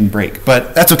and it can break,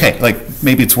 but that's okay. Like,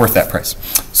 maybe it's worth that price.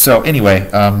 So anyway,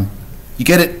 you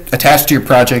get it attached to your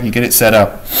project, you get it set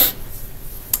up.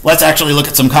 Let's actually look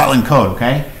at some Kotlin code,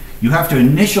 okay? You have to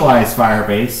initialize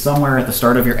Firebase somewhere at the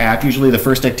start of your app. Usually the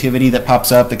first activity that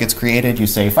pops up that gets created, you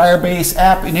say Firebase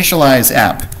app initialize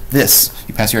app, this.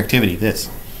 You pass your activity, this.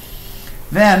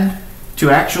 Then,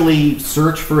 to actually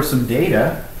search for some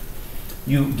data,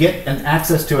 you get an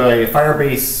access to a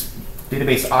Firebase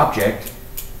database object,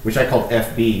 which I called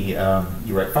FB.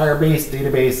 You write Firebase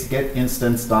database get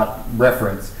instance dot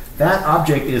reference. That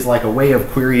object is like a way of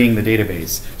querying the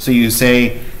database. So you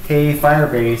say, hey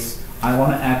Firebase, I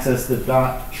want to access the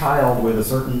 .child with a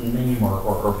certain name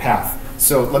or path.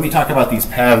 So let me talk about these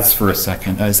paths for a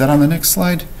second. Is that on the next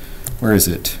slide? Where is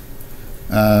it?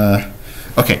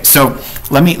 Okay, so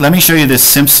let me show you this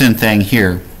Simpson thing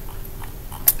here.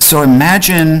 So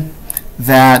imagine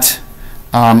that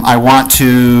I want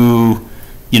to,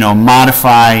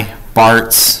 modify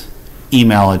Bart's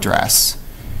email address.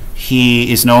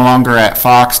 He is no longer at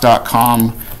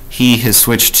fox.com. He has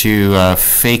switched to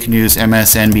fake news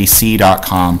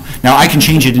msnbc.com. Now I can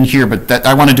change it in here, but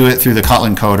I want to do it through the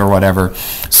Kotlin code or whatever.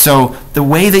 So the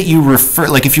way that you refer,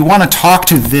 like if you want to talk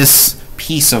to this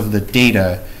piece of the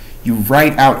data, you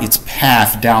write out its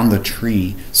path down the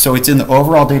tree. So it's in the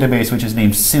overall database, which is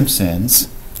named Simpsons.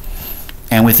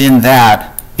 And within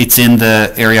that, it's in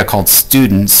the area called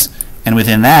students. And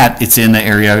within that, it's in the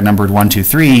area numbered 1, 2,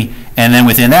 3. And then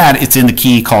within that, it's in the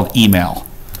key called email.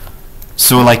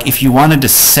 So like if you wanted to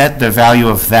set the value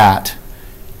of that,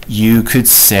 you could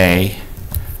say,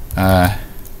 and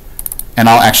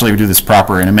I'll actually do this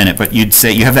proper in a minute, but you'd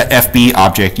say, you have that FB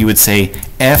object, you would say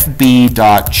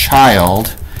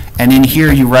fb.child, and in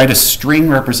here you write a string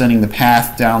representing the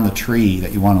path down the tree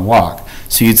that you want to walk.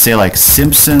 So you'd say like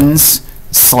Simpsons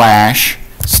 /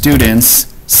 students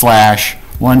 /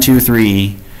 1, 2,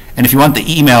 3, and if you want the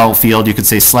email field, you could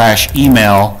say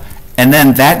 /email, and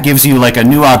then that gives you like a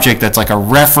new object that's like a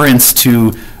reference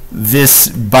to this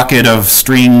bucket of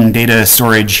string data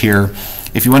storage here.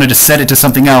 If you wanted to set it to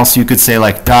something else, you could say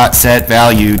like .set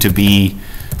value to be,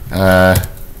 sorry,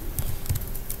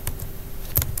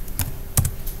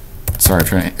 I'm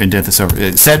trying to indent this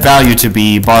over. Set value to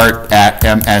be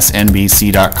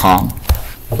bart@msnbc.com.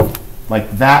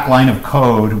 Like that line of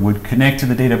code would connect to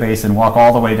the database and walk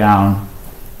all the way down,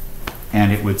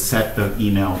 and it would set the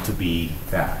email to be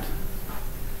that.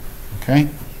 Okay?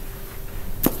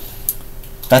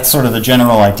 That's sort of the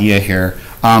general idea here.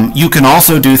 You can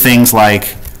also do things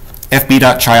like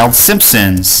fb.child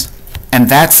Simpsons, and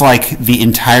that's like the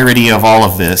entirety of all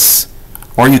of this.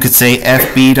 Or you could say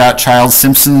fb.child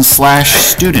Simpsons /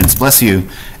 students, bless you,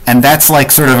 and that's like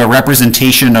sort of a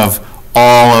representation of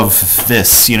all of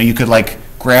this. You could like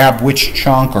grab which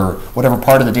chunk or whatever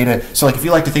part of the data. So like if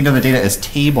you like to think of the data as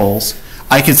tables,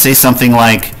 I could say something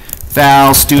like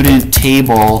val student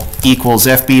table equals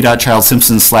fb.child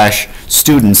Simpsons /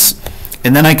 students,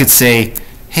 and then I could say,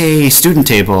 hey student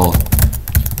table,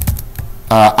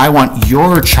 I want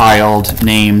your child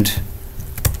named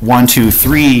 1, 2,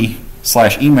 3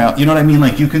 / email. You know what I mean?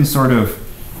 Like you can sort of,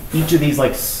 each of these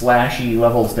like slashy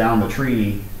levels down the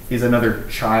tree is another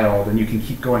child, and you can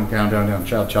keep going down, down, down,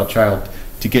 child, child, child,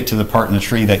 to get to the part in the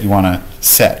tree that you want to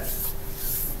set.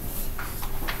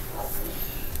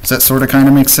 Does that sort of kind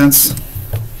of make sense?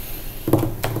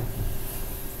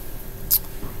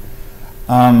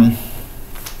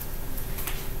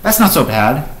 That's not so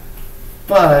bad,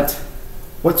 but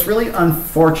what's really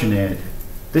unfortunate,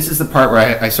 this is the part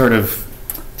where I sort of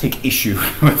take issue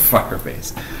with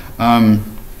Firebase.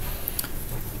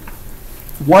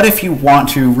 What if you want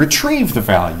to retrieve the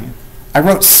value? I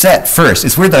wrote set first.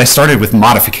 It's weird that I started with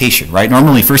modification, right?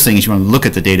 Normally, first thing is you want to look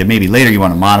at the data. Maybe later you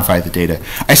want to modify the data.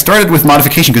 I started with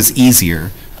modification because it's easier.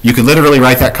 You can literally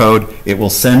write that code. It will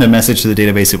send a message to the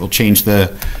database. It will change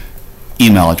the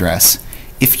email address.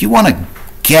 If you want to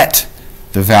get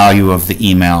the value of the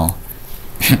email,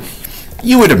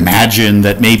 you would imagine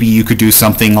that maybe you could do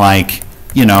something like,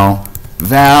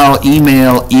 val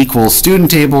email equals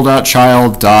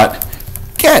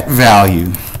studenttable.child.get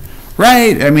value.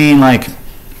 Right? I mean, like,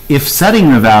 if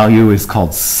setting the value is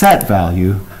called set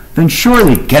value, then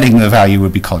surely getting the value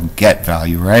would be called get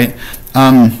value, right?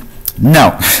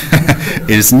 No, it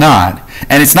is not.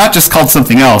 And it's not just called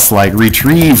something else like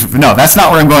retrieve. No, that's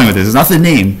not where I'm going with this. It's not the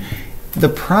name. The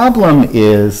problem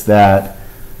is that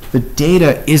the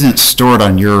data isn't stored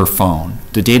on your phone.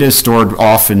 The data is stored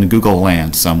off in Google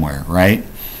land somewhere, right?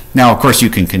 Now, of course, you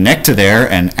can connect to there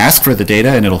and ask for the data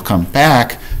and it'll come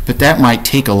back, but that might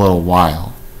take a little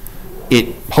while.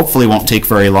 It hopefully won't take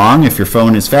very long if your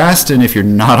phone is fast and if you're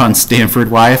not on Stanford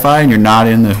Wi-Fi and you're not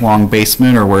in the long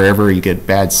basement or wherever you get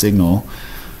bad signal.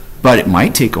 But it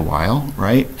might take a while,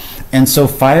 right? And so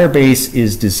Firebase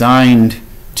is designed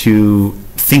to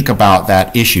think about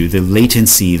that issue, the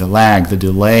latency, the lag, the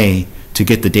delay to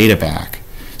get the data back.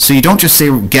 So you don't just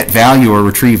say get value or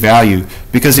retrieve value,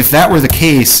 because if that were the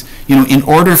case, you know, in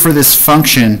order for this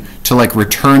function to like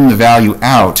return the value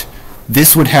out,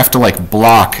 this would have to like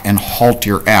block and halt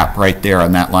your app right there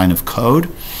on that line of code.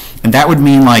 And that would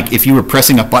mean like if you were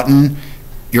pressing a button,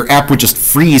 your app would just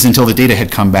freeze until the data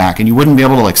had come back and you wouldn't be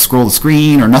able to like scroll the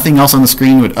screen or nothing else on the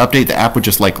screen would update. The app would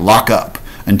just like lock up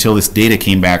until this data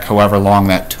came back, however long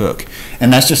that took.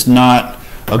 And that's just not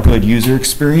a good user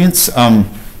experience.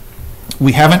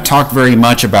 We haven't talked very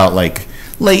much about like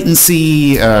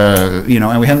latency, you know,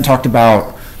 and we haven't talked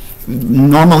about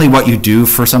normally what you do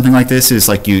for something like this is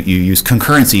like you use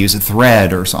concurrency, use a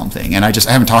thread or something. And I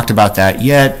haven't talked about that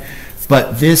yet,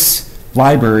 but this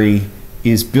library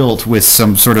is built with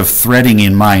some sort of threading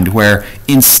in mind where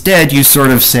instead you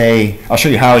sort of say, I'll show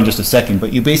you how in just a second,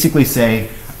 but you basically say,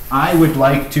 I would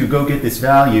like to go get this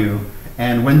value,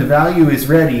 and when the value is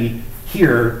ready,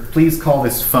 here, please call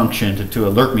this function to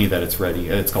alert me that it's ready.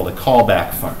 It's called a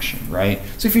callback function, right?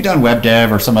 So if you've done web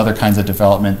dev or some other kinds of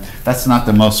development, that's not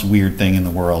the most weird thing in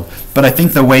the world. But I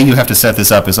think the way you have to set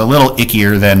this up is a little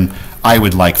ickier than I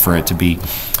would like for it to be.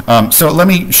 So let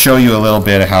me show you a little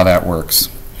bit of how that works.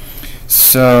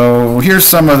 So here's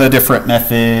some of the different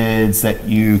methods that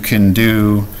you can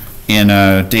do in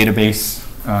a database,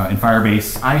 in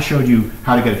Firebase. I showed you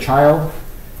how to get a child,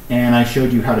 and I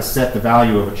showed you how to set the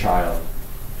value of a child.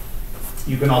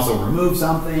 You can also remove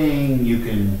something, you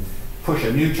can push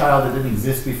a new child that didn't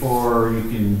exist before,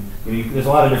 there's a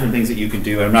lot of different things that you can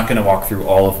do, and I'm not going to walk through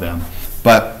all of them.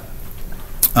 But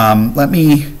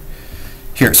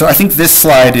here, so I think this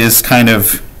slide is kind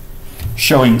of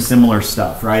showing similar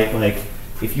stuff, right? Like,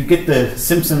 if you get the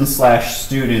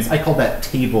Simpson/students, I called that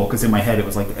table because in my head it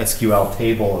was like the SQL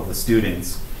table of the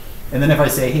students. And then if I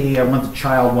say, hey, I want the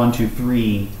child 1, 2,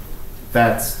 3,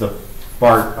 that's the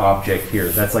BART object here.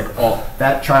 That's like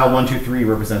that child 1, 2, 3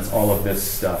 represents all of this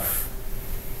stuff.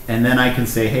 And then I can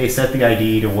say, hey, set the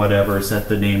ID to whatever, set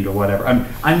the name to whatever.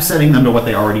 I'm setting them to what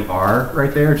they already are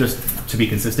right there, just to be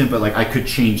consistent, but like I could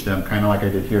change them, kind of like I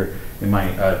did here in my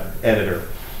editor.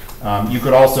 You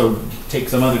could also take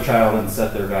some other child and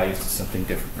set their values to something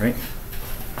different, right?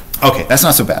 Okay, that's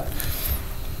not so bad.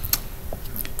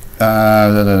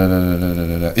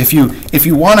 If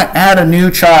you want to add a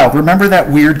new child, remember that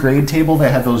weird grade table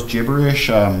that had those gibberish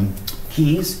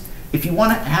keys? If you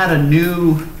want to add a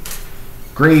new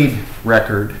grade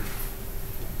record,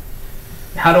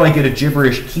 how do I get a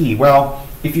gibberish key? Well,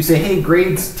 if you say, hey,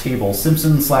 grades table,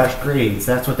 Simpson/grades,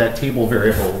 that's what that table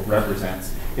variable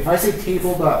represents. If I say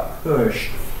table.push,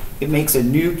 it makes a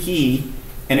new key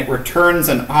and it returns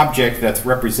an object that's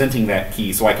representing that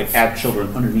key so I can add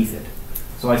children underneath it.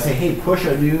 So I say, hey, push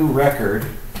a new record,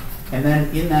 and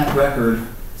then in that record,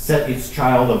 set its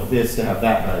child of this to have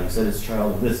that value, set its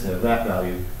child of this to have that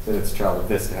value, set its child of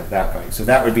this to have that value. So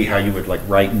that would be how you would like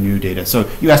write new data. So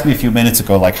you asked me a few minutes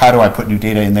ago, like, how do I put new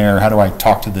data in there? How do I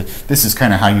talk to this is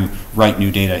kind of how you write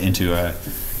new data into a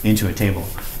table.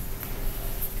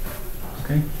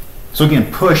 Okay. So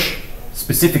again, push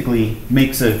specifically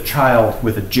makes a child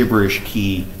with a gibberish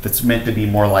key that's meant to be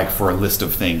more like for a list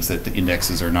of things, that the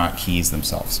indexes are not keys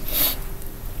themselves.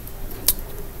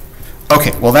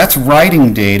 Okay, well that's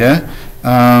writing data.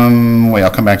 Wait,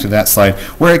 I'll come back to that slide.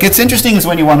 Where it gets interesting is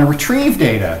when you want to retrieve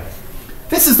data.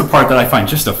 This is the part that I find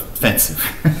just offensive.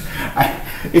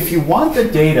 If you want the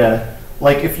data,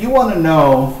 like if you want to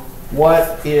know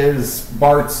what is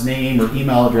Bart's name or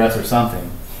email address or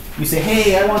something, you say,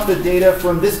 hey, I want the data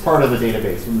from this part of the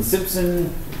database, from the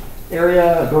Simpson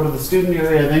area, go to the student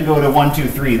area, then go to 1, 2,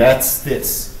 3. That's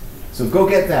this. So go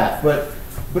get that. But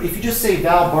if you just say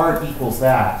val Bart equals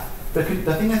that, the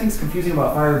thing I think is confusing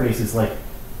about Firebase is like,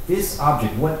 this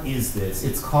object, what is this?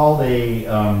 It's called a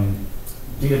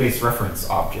database reference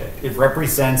object. It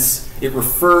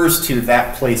refers to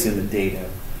that place in the data.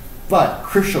 But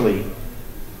crucially,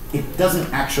 it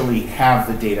doesn't actually have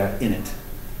the data in it.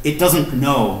 It doesn't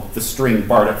know the string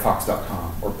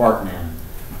bart@fox.com or bartman.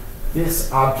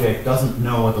 this object doesn't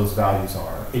know what those values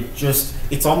are.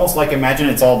 It's almost like, imagine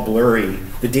it's all blurry.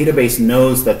 The database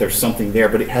knows that there's something there,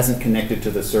 but it hasn't connected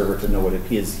to the server to know what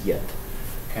it is yet.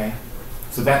 Okay?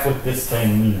 So that's what this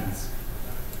thing means.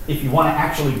 If you want to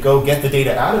actually go get the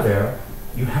data out of there,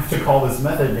 you have to call this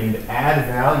method named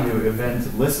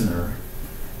addValueEventListener,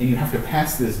 and you have to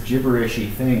pass this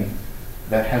gibberishy thing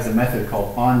that has a method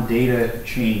called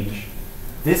onDataChange.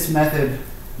 This method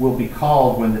will be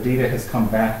called when the data has come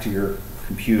back to your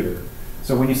computer.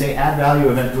 So when you say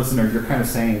addValueEventListener, you're kind of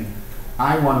saying,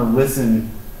 I want to listen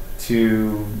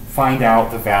to find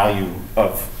out the value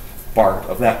of BART,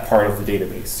 of that part of the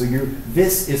database. So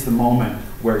this is the moment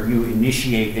where you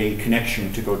initiate a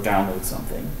connection to go download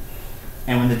something.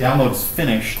 And when the download is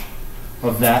finished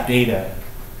of that data,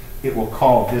 it will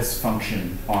call this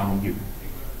function on you.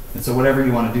 And so whatever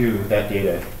you want to do with that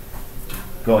data,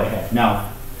 go ahead.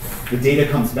 Now, the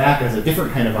data comes back as a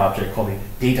different kind of object called a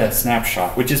data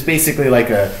snapshot, which is basically like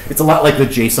it's a lot like the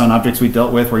JSON objects we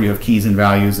dealt with where you have keys and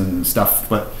values and stuff,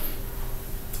 but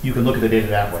you can look at the data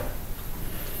that way.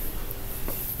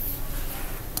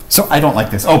 So I don't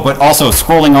like this. Oh, but also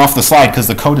scrolling off the slide because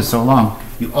the code is so long,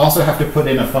 you also have to put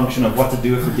in a function of what to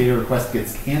do if the data request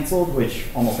gets canceled, which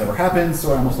almost never happens,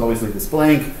 so I almost always leave this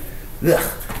blank.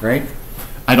 Ugh, right?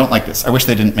 I don't like this. I wish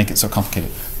they didn't make it so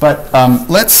complicated. But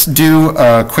let's do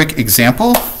a quick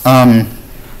example. I'm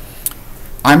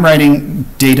writing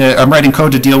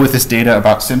code to deal with this data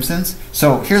about Simpsons.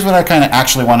 So here's what I kind of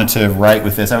actually wanted to write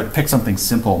with this. I would pick something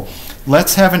simple.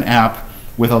 Let's have an app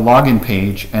with a login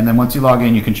page, and then once you log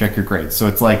in, you can check your grades. So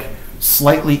it's like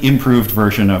slightly improved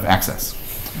version of Access.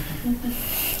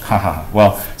 Haha.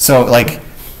 Well, so like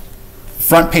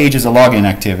front page is a login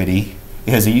activity.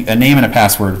 It has a name and a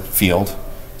password field.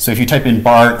 So if you type in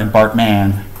Bart and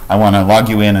Bartman, I want to log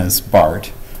you in as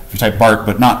Bart. If you type Bart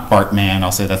but not Bartman,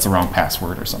 I'll say that's the wrong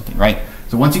password or something, right?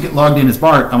 So once you get logged in as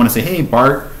Bart, I want to say, hey,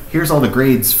 Bart, here's all the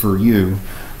grades for you.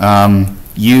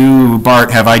 You, Bart,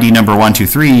 have ID number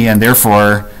 123, and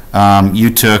therefore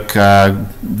you took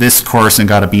this course and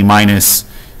got a B minus.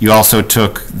 You also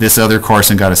took this other course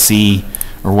and got a C,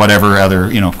 or whatever other,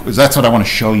 that's what I want to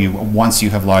show you. Once you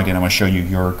have logged in, I want to show you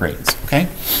your grades, okay?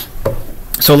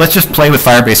 So let's just play with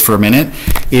Firebase for a minute.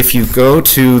 If you go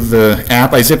to the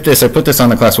app, I zipped this, I put this on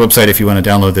the class website if you want to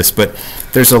download this, but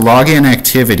there's a login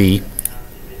activity.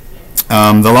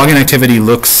 The login activity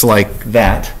looks like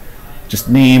that. Just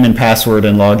name and password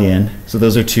and login. So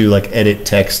those are two like edit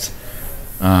text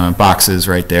boxes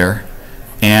right there.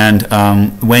 And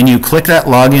when you click that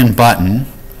login button,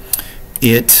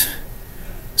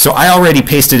 so I already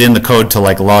pasted in the code to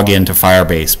like log in to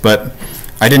Firebase, but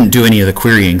I didn't do any of the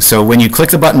querying. So when you click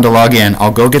the button to log in,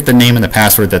 I'll go get the name and the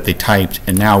password that they typed,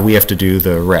 and now we have to do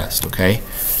the rest, okay?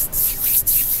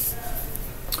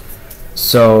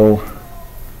 So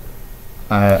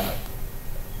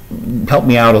help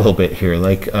me out a little bit here.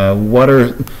 Like, what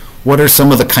are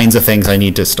some of the kinds of things I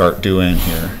need to start doing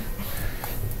here?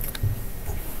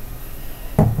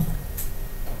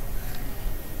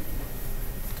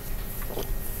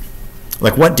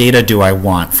 Like, what data do I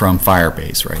want from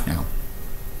Firebase right now?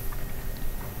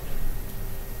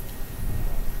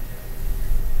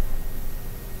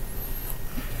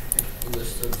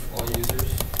 List of all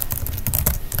users.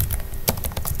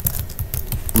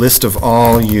 List of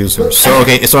all users. So,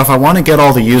 okay, so if I want to get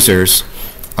all the users,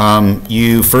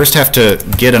 you first have to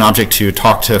get an object to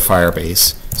talk to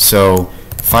Firebase. So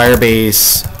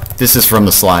Firebase, this is from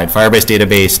the slide, Firebase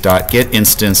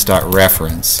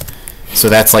database.getInstance.reference. So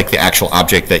that's like the actual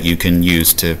object that you can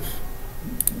use to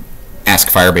ask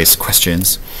Firebase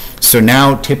questions. So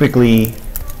now typically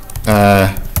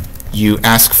you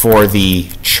ask for the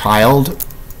child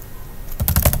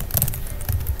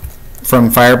from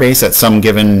Firebase at some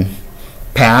given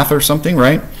path or something,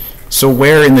 right? So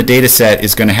where in the data set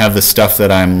is going to have the stuff that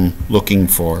I'm looking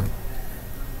for?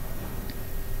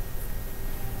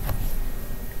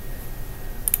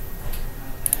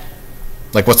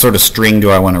 Like, what sort of string do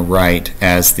I want to write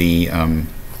as the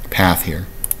path here?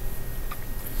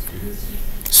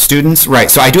 Students, right.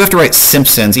 So I do have to write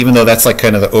Simpsons, even though that's like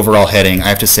kind of the overall heading. I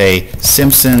have to say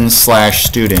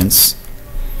Simpsons/students /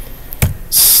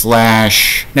 now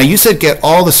you said get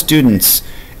all the students.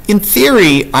 In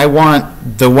theory, I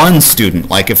want the one student.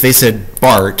 Like if they said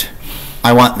Bart,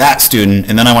 I want that student,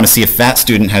 and then I want to see if that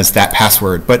student has that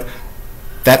password. But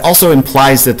that also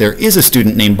implies that there is a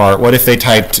student named Bart. What if they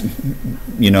typed,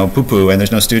 poo-poo, and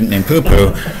there's no student named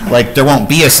poo-poo? Like, there won't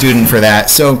be a student for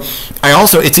that. So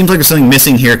it seems like there's something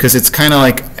missing here, because it's kind of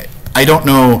like, I don't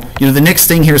know, the next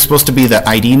thing here is supposed to be the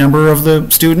ID number of the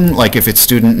student, like if it's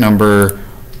student number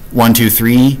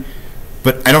 123.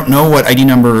 but I don't know what ID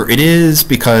number it is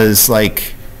because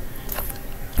like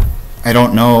I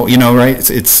don't know, you know, right?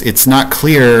 It's not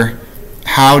clear.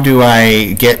 How do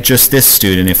I get just this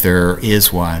student if there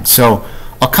is one? So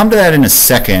I'll come to that in a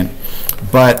second,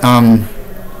 but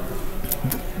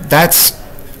that's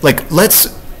like, let's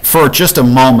for just a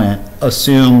moment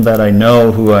assume that I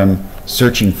know who I'm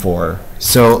searching for.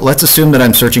 So let's assume that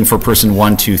I'm searching for person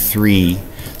 123.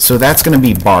 So that's going to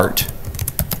be Bart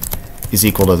is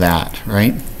equal to that,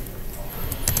 right?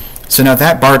 So now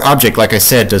that Bart object, like I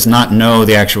said, does not know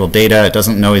the actual data. It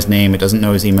doesn't know his name. It doesn't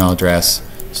know his email address.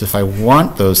 So if I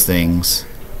want those things,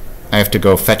 I have to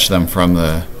go fetch them from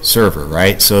the server,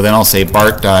 right? So then I'll say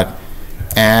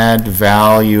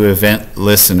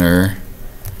Bart.addValueEventListener.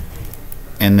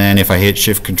 And then if I hit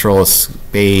Shift Control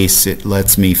space, it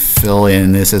lets me fill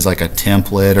in this as like a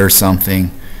template or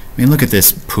something. I mean, look at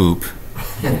this poop.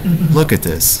 Look at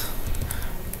this.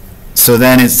 So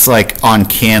then it's like on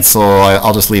cancel.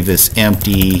 I'll just leave this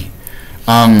empty.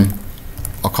 I'll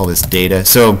call this data.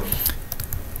 So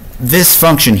this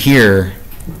function here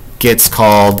gets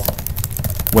called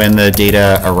when the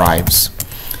data arrives.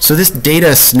 So this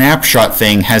data snapshot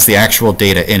thing has the actual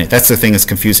data in it. That's the thing that's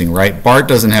confusing, right? Bart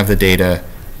doesn't have the data.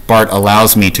 Bart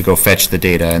allows me to go fetch the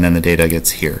data, and then the data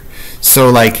gets here. So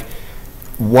like,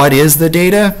 what is the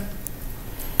data?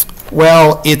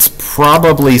 Well, it's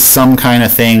probably some kind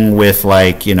of thing with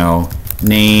like, you know,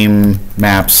 name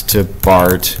maps to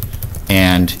Bart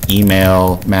and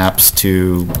email maps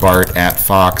to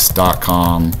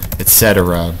bart@fox.com,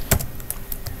 etc.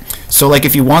 So like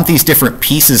if you want these different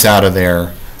pieces out of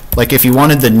there, like if you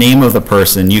wanted the name of the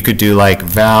person, you could do like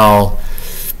val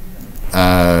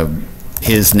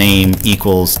his name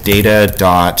equals data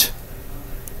dot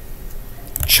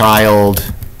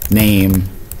child name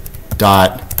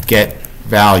dot get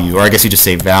value, or I guess you just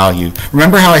say value.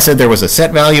 Remember how I said there was a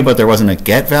set value but there wasn't a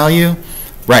get value?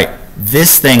 Right.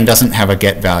 This thing doesn't have a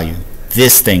get value.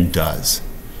 This thing does.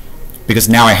 Because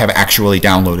now I have actually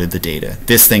downloaded the data.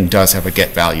 This thing does have a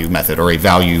get value method or a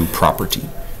value property.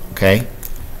 Okay?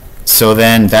 So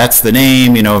then that's the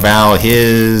name, you know, val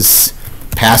his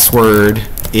password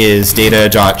is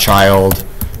data.child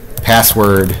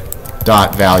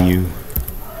password.value.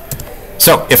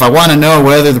 So if I want to know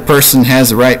whether the person has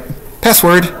the right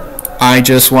password, I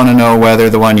just want to know whether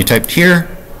the one you typed here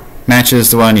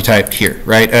matches the one you typed here,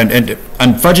 right? And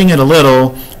I'm fudging it a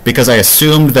little because I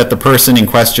assumed that the person in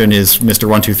question is Mr.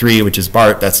 123, which is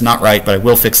Bart. That's not right, but I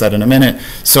will fix that in a minute.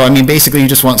 So I mean, basically you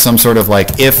just want some sort of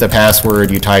like, if the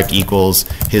password you typed equals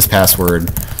his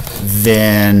password,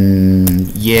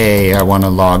 then yay, I want to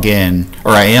log in,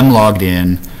 or I am logged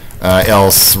in,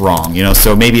 else wrong, you know.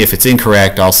 So maybe if it's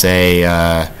incorrect, I'll say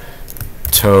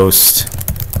toast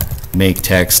make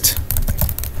text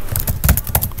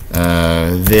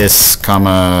this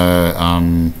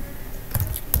comma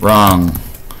wrong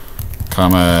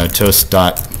comma toast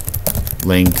dot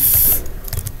length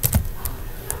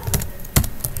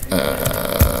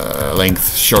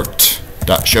length short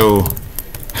dot show.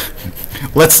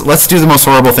 let's do the most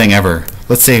horrible thing ever.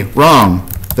 Let's say wrong,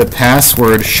 the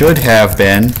password should have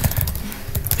been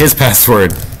his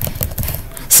password.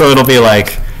 So it'll be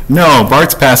like, no,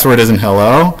 Bart's password isn't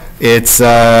hello. It's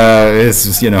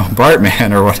you know,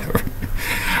 Bartman or whatever.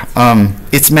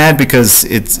 It's mad because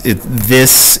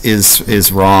this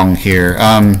is wrong here.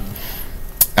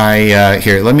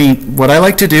 Here, what I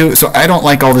like to do, so I don't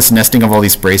like all this nesting of all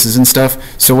these braces and stuff.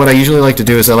 So what I usually like to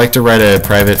do is I like to write a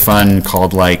private fun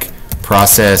called like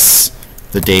process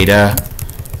the data,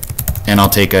 and I'll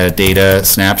take a data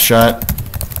snapshot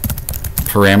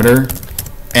parameter,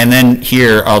 and then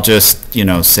here I'll just, you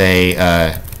know, say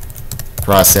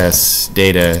process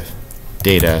data.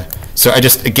 So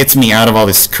it gets me out of all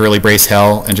this curly brace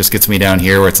hell and just gets me down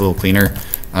here where it's a little cleaner.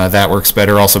 That works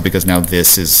better also because now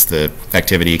this is the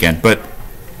activity again. But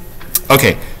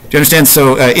okay, do you understand?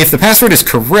 So if the password is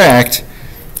correct,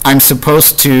 I'm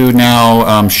supposed to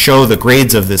now show the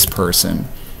grades of this person,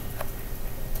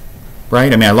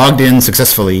 right? I mean, I logged in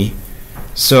successfully.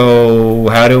 So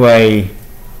how do I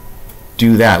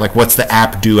do that? Like, what's the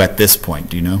app do at this point?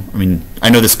 Do you know? I mean, I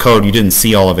know this code, you didn't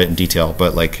see all of it in detail,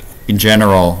 but like in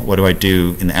general, what do I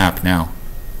do in the app now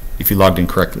if you logged in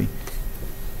correctly?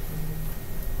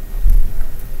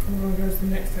 Goes to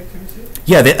the next activity.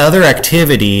 Yeah, the other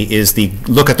activity is the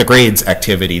look at the grades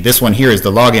activity. This one here is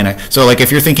the login. So like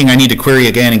if you're thinking I need to query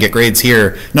again and get grades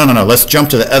here, no, let's jump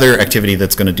to the other activity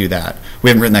that's going to do that. We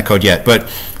haven't written that code yet, but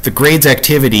the grades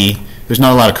activity, there's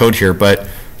not a lot of code here, but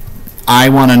I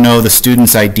want to know the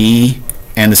student's ID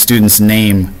and the student's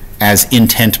name as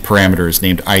intent parameters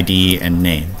named ID and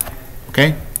name.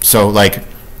 Okay? So like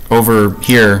over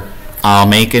here, I'll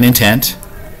make an intent.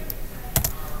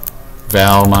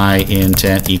 Val my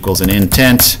intent equals an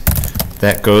intent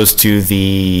that goes to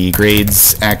the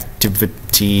grades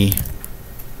activity,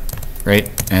 right?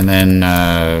 And then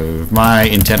my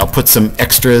intent, I'll put some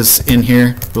extras in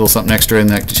here, a little something extra in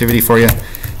the activity for you.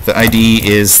 The ID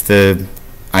is the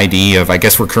ID of, I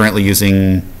guess we're currently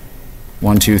using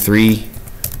 1, 2, 3,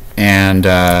 and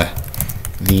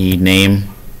the name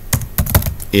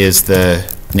is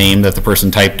the name that the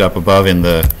person typed up above in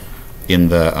the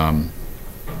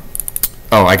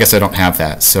oh, I guess I don't have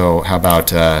that. So how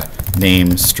about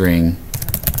name string?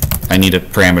 I need a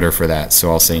parameter for that,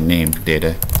 so I'll say name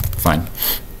data. Fine.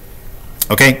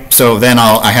 Okay, so then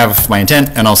I have my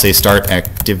intent, and I'll say start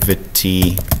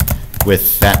activity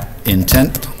with that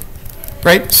intent,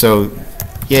 right? So,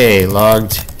 yay,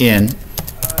 logged in.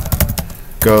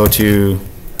 Go to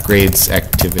grades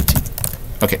activity.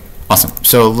 Okay, awesome.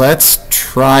 So let's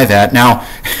try that. Now,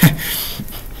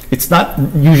 it's not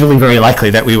usually very likely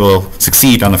that we will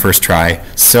succeed on the first try.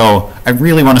 So I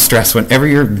really want to stress, whenever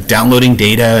you're downloading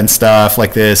data and stuff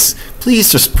like this, please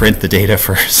just print the data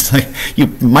first. You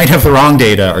might have the wrong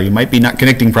data, or you might be not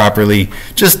connecting properly.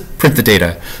 Just print the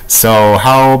data. So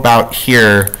how about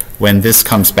here, when this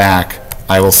comes back,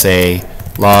 I will say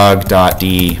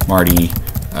log.d Marty,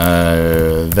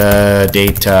 the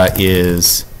data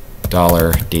is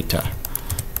 $data.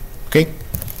 Okay,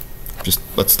 just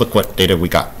let's look what data we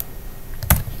got.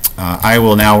 I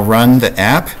will now run the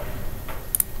app.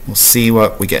 We'll see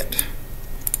what we get.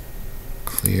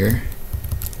 Clear.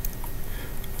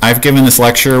 I've given this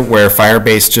lecture where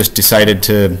Firebase just decided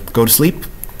to go to sleep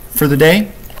for the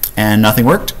day and nothing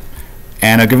worked.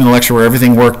 And I've given the lecture where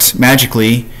everything worked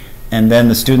magically, and then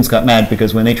the students got mad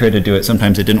because when they tried to do it,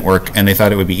 sometimes it didn't work and they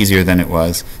thought it would be easier than it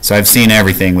was. So I've seen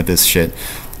everything with this shit.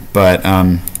 But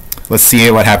let's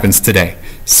see what happens today.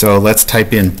 So let's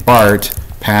type in Bart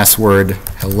password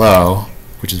hello,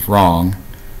 which is wrong.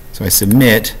 So I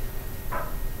submit.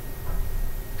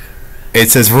 It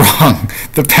says wrong.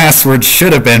 The password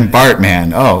should have been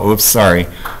Bartman. Oh, oops, sorry.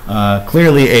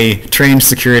 Clearly a trained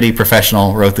security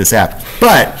professional wrote this app.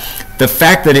 But the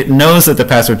fact that it knows that the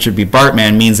password should be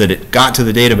Bartman means that it got to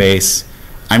the database.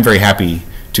 I'm very happy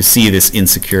to see this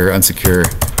unsecure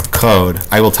code.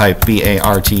 I will type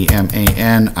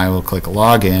Bartman. I will click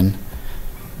login,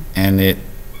 and it.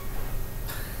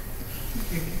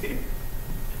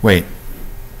 Wait,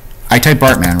 I type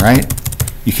Bartman, right?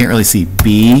 You can't really see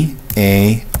Bartman.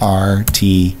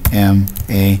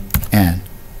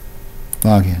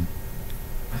 Login.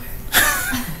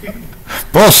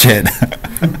 Bullshit.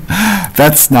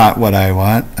 That's not what I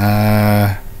want.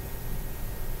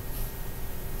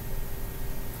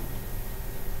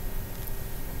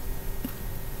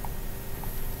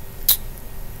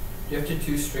 You have to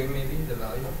choose string maybe, the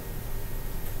value.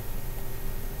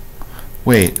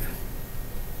 Wait.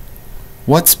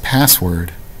 What's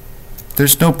password?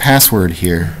 There's no password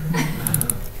here.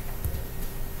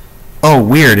 Oh,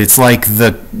 weird. It's like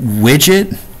the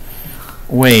widget?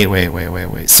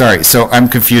 Wait. Sorry. So I'm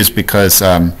confused because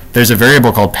there's a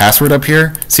variable called password up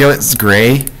here. See how it's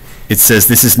gray? It says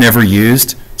this is never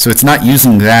used. So it's not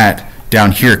using that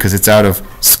down here because it's out of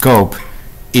scope.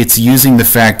 It's using the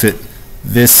fact that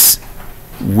this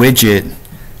widget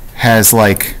has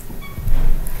like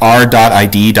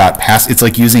r.id.pass. It's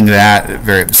like using that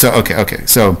variable. So okay.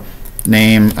 So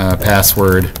name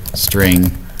password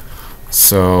string.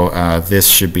 So this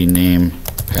should be name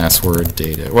password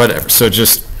data, whatever. So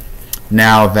just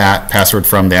now that password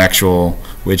from the actual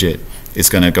widget is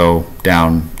going to go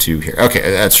down to here. Okay,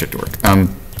 that should work.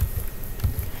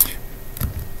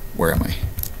 Where am I?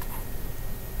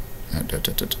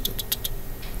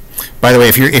 By the way,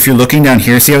 if you're looking down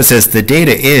here, see how it says the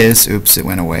data is. Oops, it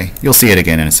went away. You'll see it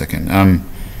again in a second.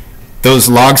 Those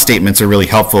log statements are really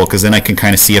helpful because then I can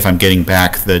kind of see if I'm getting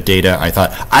back the data I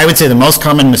thought. I would say the most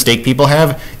common mistake people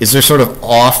have is they're sort of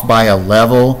off by a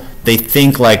level. They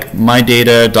think like my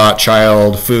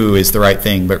data.child foo is the right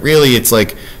thing, but really it's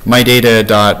like my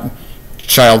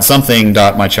data.child something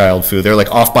my child foo. They're like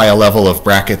off by a level of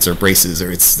brackets or braces,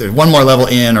 or it's one more level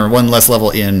in or one less level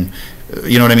in.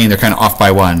 You know what I mean? They're kind of off by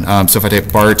one. So if I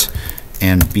type Bart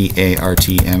and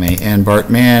Bartman,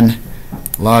 Bartman,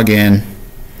 login.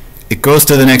 It goes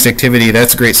to the next activity.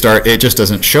 That's a great start. It just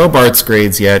doesn't show Bart's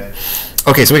grades yet.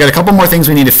 Okay, so we got a couple more things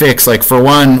we need to fix. Like for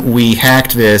one, we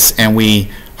hacked this and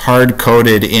we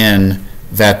hard-coded in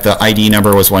that the ID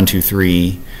number was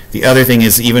 123. The other thing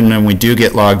is even when we do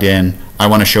get logged in, I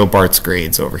want to show Bart's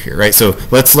grades over here, right? So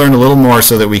let's learn a little more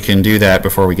so that we can do that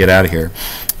before we get out of here.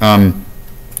 So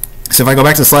if I go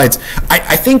back to the slides,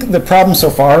 I think the problem so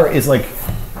far is like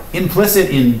implicit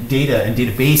in data and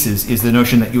databases is the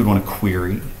notion that you would want to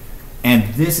query.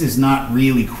 And this is not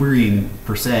really querying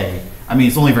per se. I mean,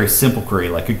 it's only a very simple query,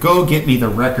 like go get me the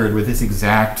record with this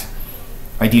exact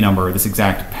ID number, or this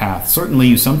exact path. Certainly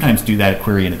you sometimes do that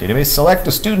query in a database.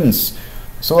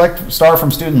 Select star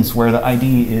from students where the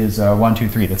ID is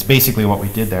 123. That's basically what we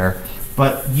did there.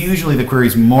 But usually the query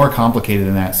is more complicated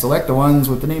than that. Select the ones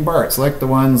with the name Bart. Select the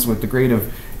ones with the grade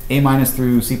of A-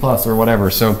 through C+ or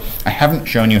whatever. So I haven't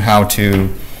shown you how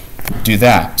to do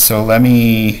that. So let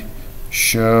me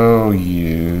show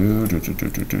you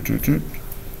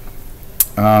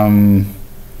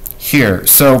here.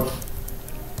 So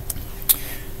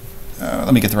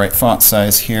let me get the right font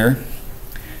size here.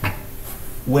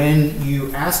 When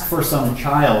you ask for some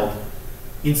child,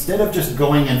 instead of just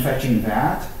going and fetching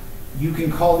that, you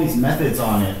can call these methods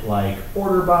on it like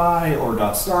order by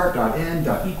or .start, .end,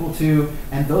 .equal to,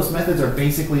 and those methods are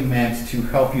basically meant to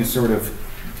help you sort of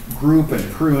group and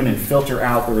prune and filter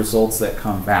out the results that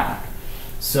come back.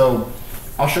 So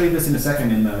I'll show you this in a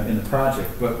second in the project,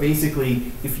 but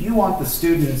basically if you want the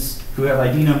students who have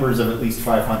ID numbers of at least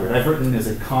 500, I've written as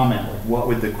a comment like what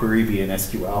would the query be in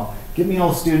SQL? Give me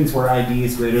all students where ID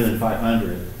is greater than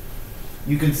 500.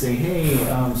 You can say, hey,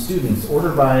 students,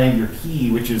 order by your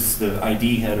key, which is the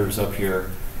ID headers up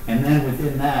here, and then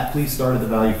within that, please start at the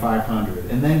value 500,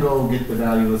 and then go get the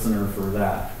value listener for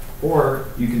that. Or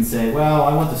you can say, well,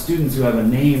 I want the students who have a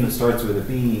name that starts with a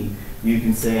B. You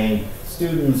can say,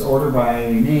 students, order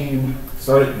by name,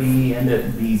 start at B, end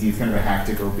at B. It's kind of a hack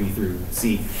to go B through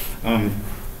C.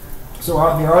 So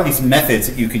there are these methods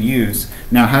that you can use.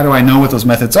 Now, how do I know what those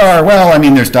methods are? Well, I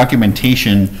mean, there's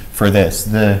documentation for this.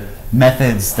 The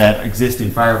methods that exist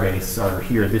in Firebase are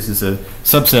here. This is a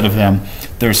subset of them.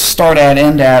 There's start at,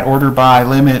 end at, order by,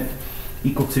 limit,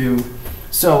 equal to.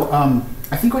 So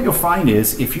I think what you'll find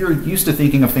is if you're used to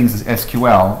thinking of things as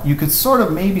SQL, you could sort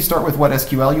of maybe start with what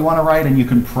SQL you want to write, and you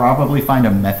can probably find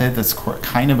a method that's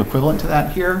kind of equivalent to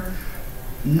that here.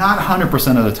 Not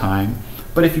 100% of the time.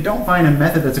 But if you don't find a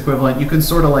method that's equivalent, you can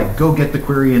sort of like go get the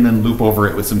query and then loop over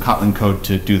it with some Kotlin code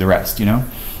to do the rest, you know?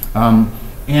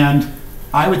 And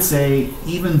I would say,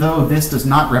 even though this does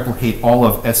not replicate all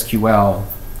of SQL,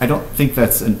 I don't think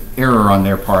that's an error on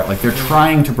their part. Like they're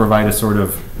trying to provide a sort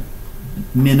of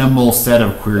minimal set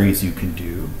of queries you can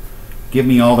do. Give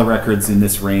me all the records in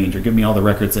this range, or give me all the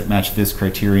records that match this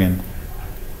criterion.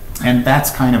 And that's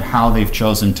kind of how they've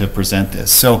chosen to present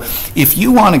this. So if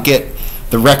you want to get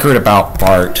the record about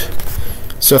Bart,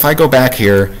 so if I go back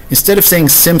here, instead of saying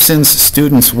Simpsons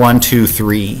students 1, 2,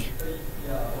 3,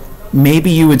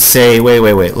 maybe you would say, wait,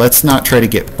 let's not try to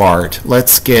get Bart.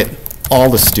 Let's get all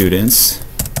the students.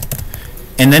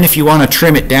 And then if you want to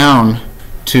trim it down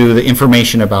to the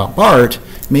information about Bart,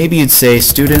 maybe you'd say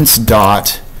students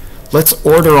dot, let's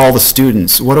order all the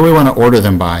students. What do we want to order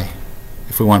them by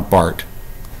if we want Bart?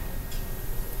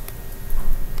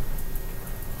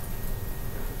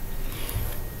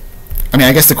 I mean,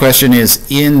 I guess the question is,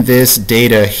 in this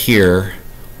data here,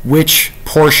 which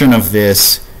portion of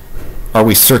this are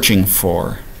we searching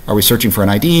for? Are we searching for an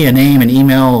ID, a name, an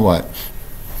email, what?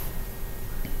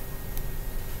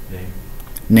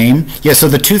 Name? Yeah, so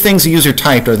the two things the user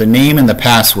typed are the name and the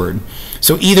password.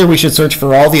 So either we should search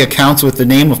for all the accounts with the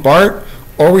name of Bart,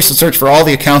 or we should search for all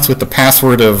the accounts with the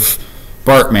password of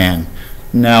Bartman.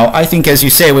 Now, I think, as you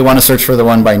say, we want to search for the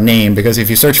one by name, because if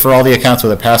you search for all the accounts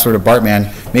with a password of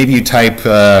Bartman, maybe you type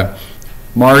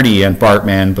Marty and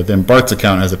Bartman, but then Bart's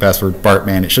account has a password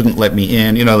Bartman. It shouldn't let me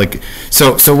in, you know, like.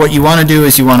 So what you want to do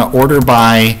is you want to order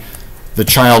by the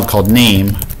child called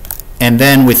name, and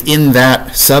then within that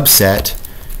subset,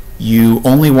 you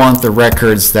only want the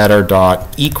records that are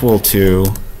dot equal to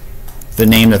the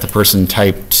name that the person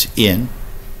typed in.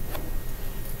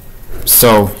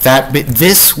 So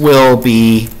this will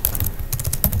be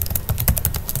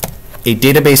a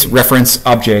database reference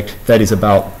object that is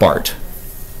about Bart.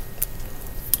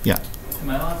 Yeah. Am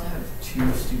I allowed to have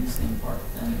two students named Bart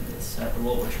then in this set, or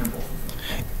will it return both of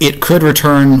them? It could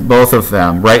return both of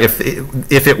them, right?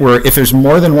 If there's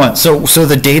more than one. So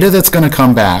the data that's going to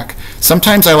come back.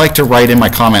 Sometimes I like to write in my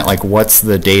comment like, what's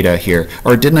the data here?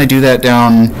 Or didn't I do that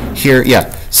down here?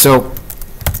 Yeah. So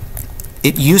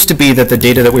it used to be that the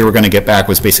data that we were going to get back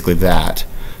was basically that.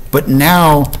 But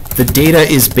now the data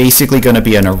is basically going to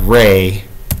be an array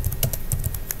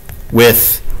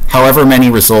with however many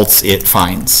results it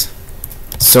finds.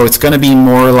 So it's going to be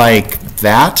more like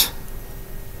that,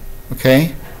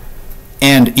 okay?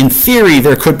 And in theory,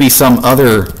 there could be some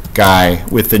other guy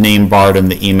with the name Bart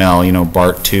and the email, you know,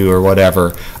 Bart2 or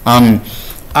whatever.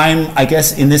 I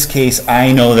guess in this case,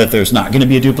 I know that there's not going to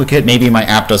be a duplicate. Maybe my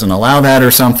app doesn't allow that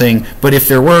or something. But if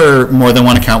there were more than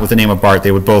one account with the name of Bart,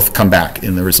 they would both come back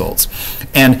in the results.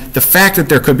 And the fact that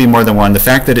there could be more than one, the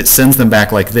fact that it sends them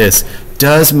back like this,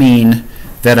 does mean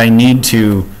that I need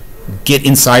to get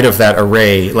inside of that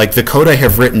array. Like the code I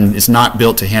have written is not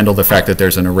built to handle the fact that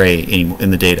there's an array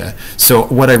in the data. So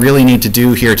what I really need to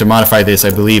do here to modify this, I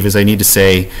believe, is I need to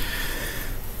say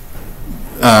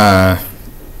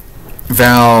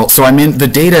val, so the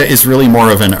data is really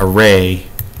more of an array,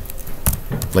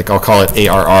 like I'll call it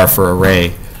ARR for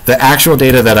array. The actual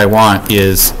data that I want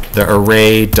is the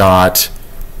array dot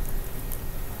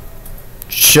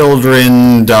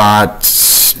children dot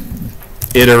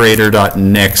iterator dot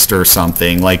next or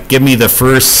something. Like give me the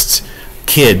first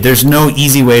kid. There's no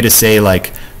easy way to say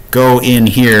like go in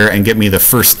here and get me the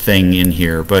first thing in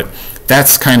here, but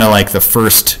that's kind of like the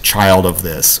first child of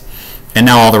this. And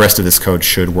now all the rest of this code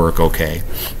should work okay.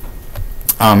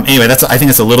 Anyway, I think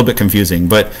it's a little bit confusing,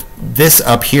 but this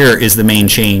up here is the main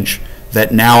change,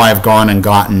 that now I've gone and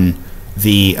gotten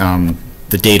the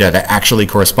data that actually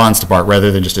corresponds to Bart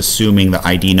rather than just assuming the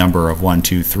ID number of 1,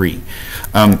 2, 3.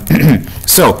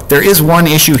 So there is one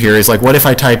issue here, is like what if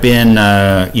I type in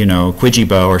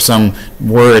Quijibo or some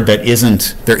word that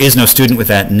there is no student with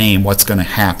that name, what's going to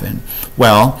happen?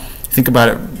 Well, think about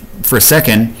it for a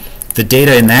second. The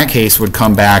data in that case would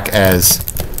come back as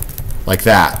like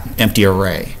that, empty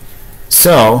array.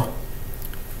 So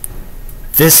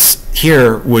this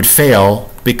here would fail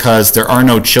because there are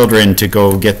no children to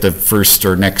go get the first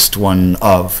or next one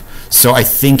of. So I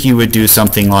think you would do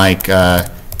something like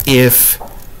if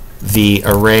the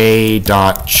array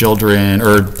dot children,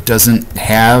 or it doesn't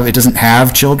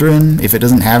have children, if it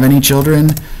doesn't have any children,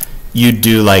 you'd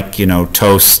do like,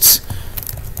 toast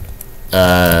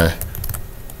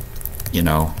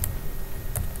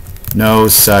no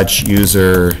such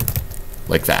user,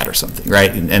 like that or something,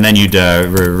 right? And then you'd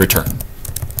return.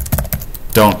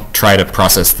 Don't try to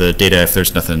process the data if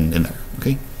there's nothing in there,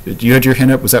 okay? You had your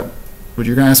hand up, was that what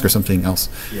you were going to ask or something else?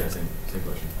 Yeah, same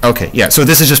question. Okay, yeah, so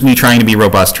this is just me trying to be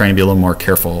robust, trying to be a little more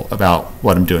careful about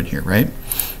what I'm doing here, right?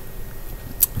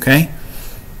 Okay?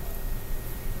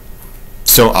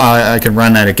 So I can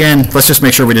run that again. Let's just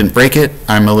make sure we didn't break it.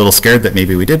 I'm a little scared that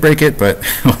maybe we did break it, but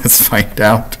let's find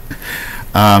out.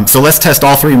 So let's test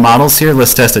all three models here.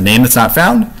 Let's test a name that's not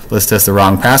found. Let's test the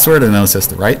wrong password, and then let's test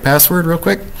the right password real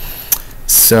quick.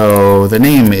 So the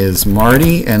name is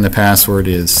Marty, and the password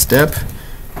is step.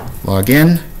 Log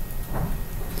in.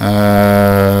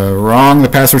 Wrong, the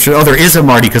password should, there is a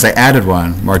Marty because I added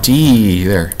one. Marty,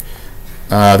 there.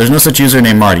 There's no such user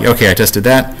named Marty. Okay, I tested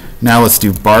that. Now let's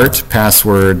do Bart,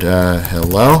 password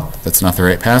hello. That's not the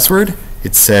right password.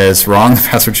 It says wrong, the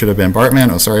password should have been Bartman.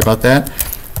 Oh, sorry about that.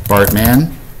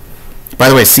 Bartman. By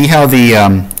the way, see how the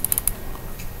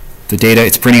data,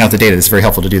 it's printing out the data. It's very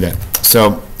helpful to do that.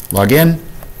 So log in.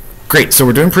 Great, so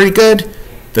we're doing pretty good.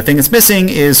 The thing that's missing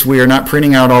is we are not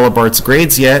printing out all of Bart's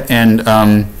grades yet, and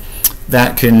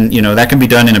that can be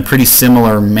done in a pretty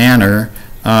similar manner.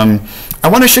 I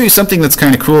want to show you something that's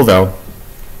kind of cool though.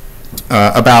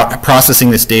 About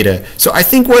processing this data. So I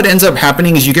think what ends up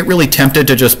happening is you get really tempted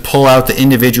to just pull out the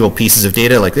individual pieces of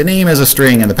data, like the name as a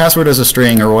string and the password as a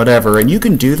string or whatever, and you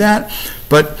can do that.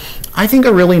 But I think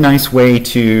a really nice way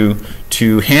to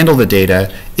handle the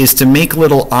data is to make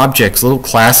little objects, little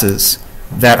classes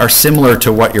that are similar to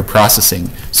what you're processing.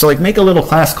 So like make a little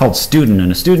class called student,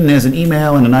 and a student has an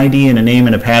email and an ID and a name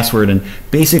and a password, and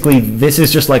basically this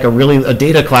is just like a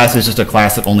data class is just a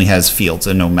class that only has fields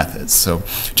and no methods. So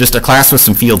just a class with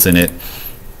some fields in it.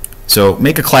 So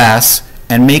make a class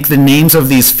and make the names of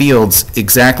these fields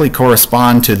exactly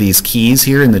correspond to these keys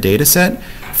here in the data set.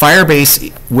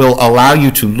 Firebase will allow you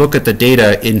to look at the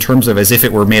data in terms of as if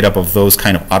it were made up of those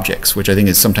kind of objects, which I think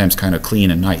is sometimes kind of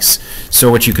clean and nice. So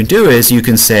what you can do is you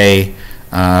can say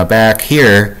back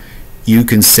here, you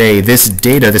can say this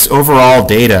data, this overall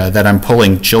data that I'm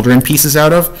pulling children pieces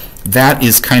out of, that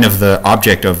is kind of the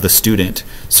object of the student.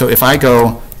 So if I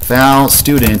go val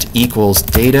student equals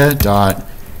data dot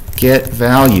get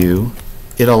value,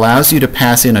 it allows you to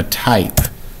pass in a type.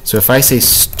 So if I say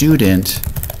student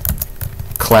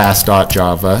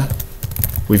class.java,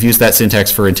 we've used that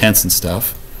syntax for intents and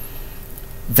stuff,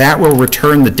 that will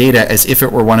return the data as if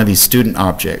it were one of these student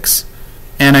objects.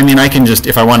 And I mean, I can just,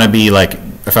 if I want to be like,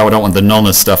 if I don't want the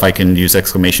nullness stuff, I can use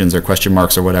exclamations or question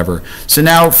marks or whatever. So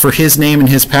now for his name and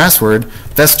his password,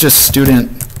 that's just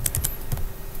student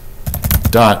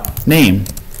dot name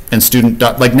and student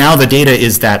dot, like now the data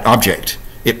is that object.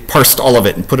 It parsed all of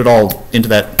it and put it all into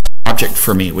that object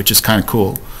for me, which is kind of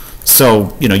cool.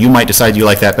 So, you might decide you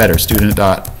like that better,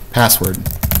 student.password.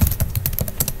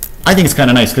 I think it's kind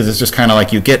of nice because it's just kind of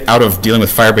like you get out of dealing with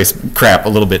Firebase crap a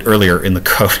little bit earlier in the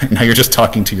code. Now you're just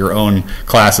talking to your own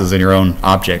classes and your own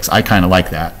objects. I kind of like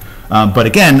that. But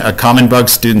again, a common bug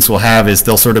students will have is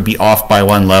they'll sort of be off by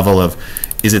one level of,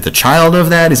 is it the child of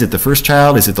that? Is it the first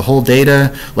child? Is it the whole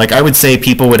data? Like I would say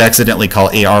people would accidentally call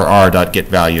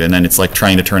arr.getValue, and then it's like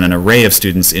trying to turn an array of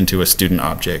students into a student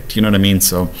object. You know what I mean?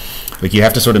 So like you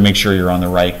have to sort of make sure you're on the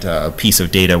right piece of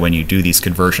data when you do these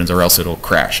conversions, or else it'll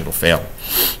crash, it'll fail.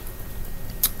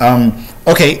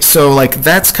 Okay, so like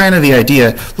that's kind of the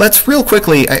idea. Let's real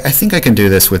quickly, I think I can do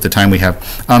this with the time we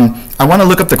have. I want to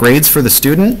look up the grades for the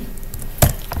student.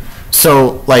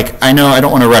 So like, I know I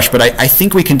don't want to rush, but I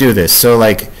think we can do this. So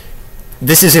like,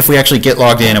 this is if we actually get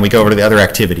logged in and we go over to the other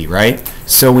activity, right?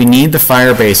 So we need the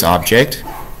Firebase object.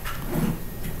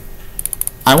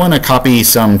 I want to copy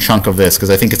some chunk of this because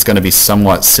I think it's going to be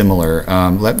somewhat similar.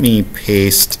 Let me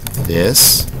paste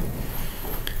this.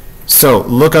 So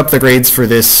look up the grades for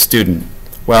this student.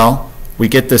 Well, we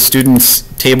get the students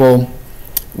table.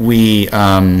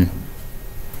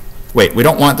 Wait, we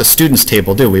don't want the students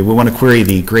table, do we? We want to query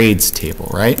the grades table,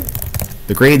 right?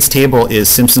 The grades table is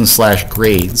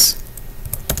Simpson/grades.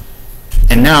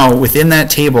 And now within that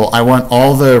table, I want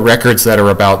all the records that are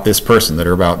about this person, that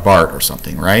are about Bart or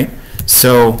something, right?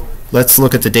 So let's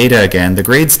look at the data again. The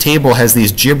grades table has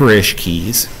these gibberish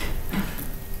keys,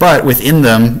 but within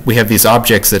them, we have these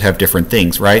objects that have different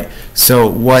things, right? So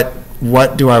what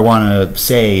do I want to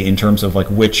say in terms of like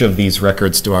which of these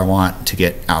records do I want to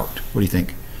get out? What do you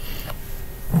think?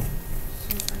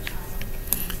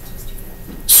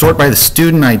 Sort by the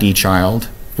student ID child,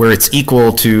 where it's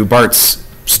equal to Bart's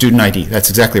student ID. That's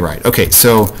exactly right. Okay,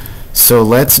 so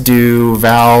let's do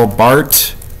val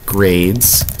Bart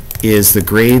grades is the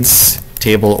grades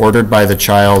table ordered by the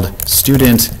child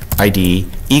student ID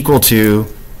equal to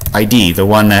ID, the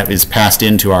one that is passed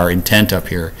into our intent up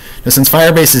here. Now since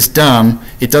Firebase is dumb,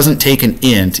 it doesn't take an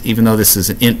int, even though this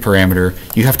is an int parameter.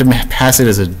 You have to pass it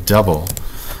as a double.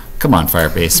 Come on,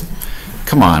 Firebase.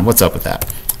 Come on, what's up with that?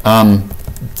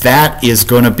 That is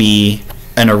going to be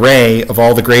an array of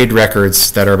all the grade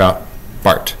records that are about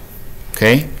Bart.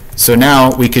 Okay? So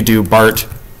now we could do Bart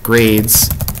grades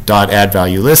dot add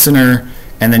value listener,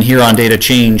 and then here on data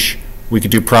change, we could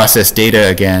do process data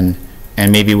again,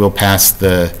 and maybe we'll pass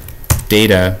the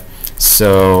data.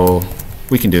 So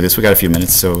we can do this. We got a few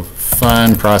minutes. So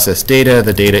fun process data.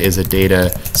 The data is a data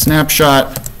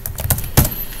snapshot.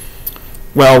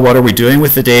 Well, what are we doing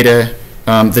with the data?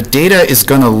 The data is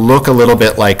going to look a little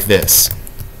bit like this.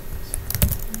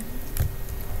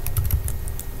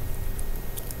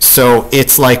 So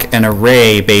it's like an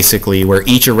array, basically, where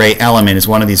each array element is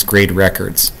one of these grade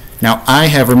records. Now,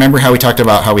 remember how we talked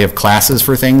about how we have classes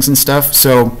for things and stuff?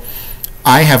 So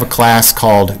I have a class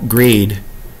called grade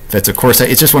that's a course.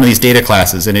 It's just one of these data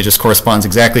classes, and it just corresponds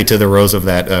exactly to the rows of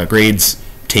that grades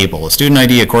table, a student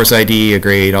ID, a course ID, a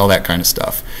grade, all that kind of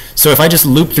stuff. So if I just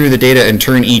loop through the data and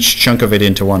turn each chunk of it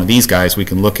into one of these guys, we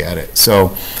can look at it.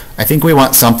 So I think we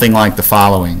want something like the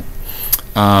following.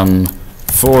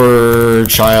 For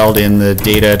child in the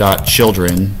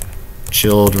data.children,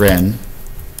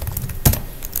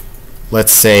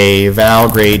 let's say val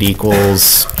grade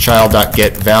equals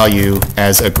child.getValue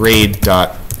as a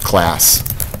grade.class.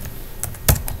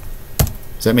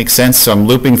 Does that make sense? So I'm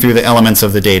looping through the elements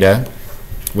of the data,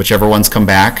 whichever ones come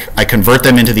back. I convert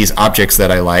them into these objects that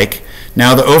I like.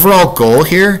 Now the overall goal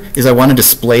here is I want to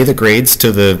display the grades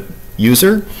to the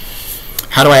user.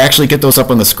 How do I actually get those up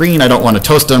on the screen? I don't want to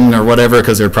toast them or whatever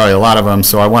because there are probably a lot of them,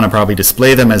 so I want to probably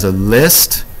display them as a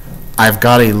list. I've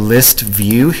got a list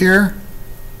view here.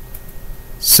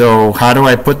 So how do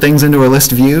I put things into a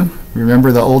list view?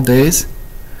 Remember the old days?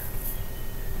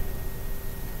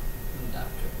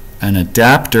 An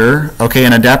adapter. Okay,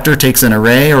 an adapter takes an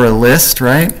array or a list,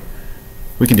 right?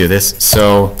 We can do this.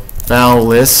 So val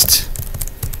list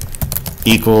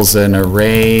equals an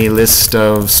array list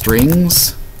of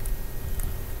strings.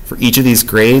 For each of these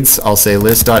grades, I'll say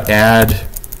list.add.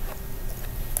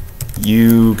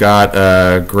 You got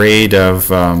a grade of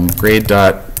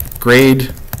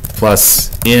grade.grade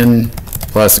plus in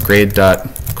plus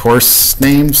grade.course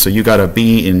name. So you got a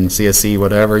B in CSE,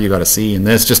 whatever. You got a C in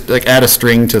this. Just like add a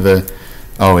string to the,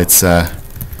 oh, it's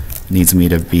needs me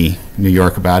to be New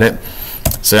York about it.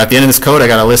 So at the end of this code, I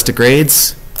got a list of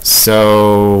grades.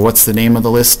 So what's the name of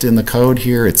the list in the code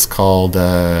here? It's called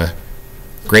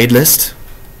grade list.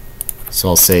 So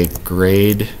I'll say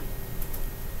grade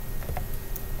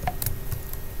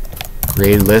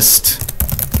list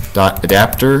dot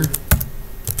adapter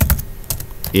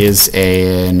is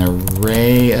an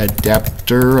array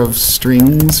adapter of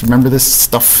strings. Remember this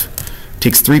stuff? It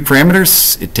takes 3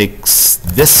 parameters. It takes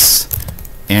this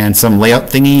and some layout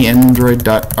thingy,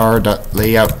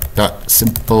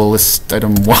 android.r.layout.simplelist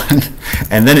item 1,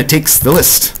 and then it takes the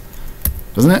list,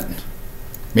 doesn't it?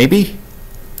 Maybe?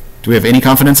 Do we have any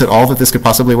confidence at all that this could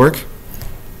possibly work?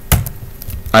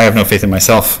 I have no faith in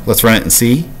myself. Let's run it and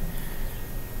see.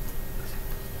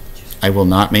 I will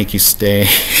not make you stay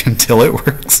until it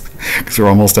works, because we're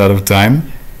almost out of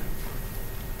time.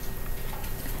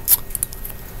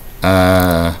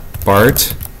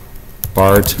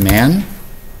 Bart man.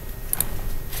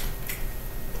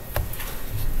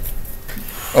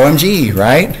 OMG,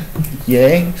 right?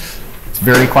 Yay. It's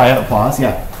very quiet applause,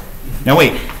 yeah. Now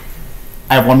wait,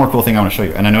 I have one more cool thing I want to show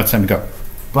you, and I know it's time to go.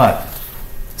 But,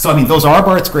 so I mean, those are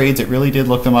Bart's grades. It really did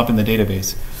look them up in the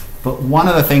database. But one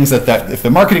of the things that if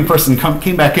the marketing person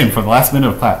came back in for the last minute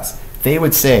of class, they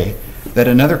would say that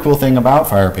another cool thing about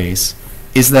Firebase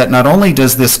is that not only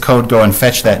does this code go and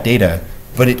fetch that data,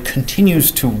 but it continues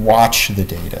to watch the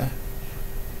data.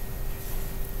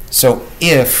 So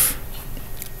if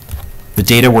the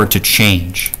data were to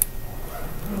change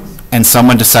and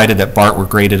someone decided that Bart were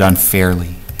graded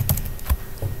unfairly,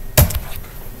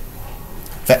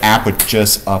 the app would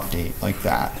just update like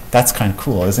that. That's kind of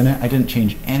cool, isn't it? I didn't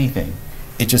change anything.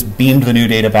 It just beamed the new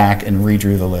data back and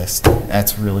redrew the list.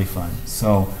 That's really fun.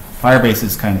 So Firebase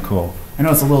is kind of cool. I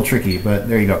know it's a little tricky, but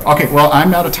there you go. Okay, well,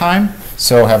 I'm out of time,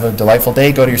 so have a delightful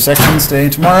day. Go to your sections today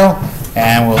and tomorrow,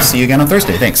 and we'll see you again on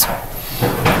Thursday. Thanks.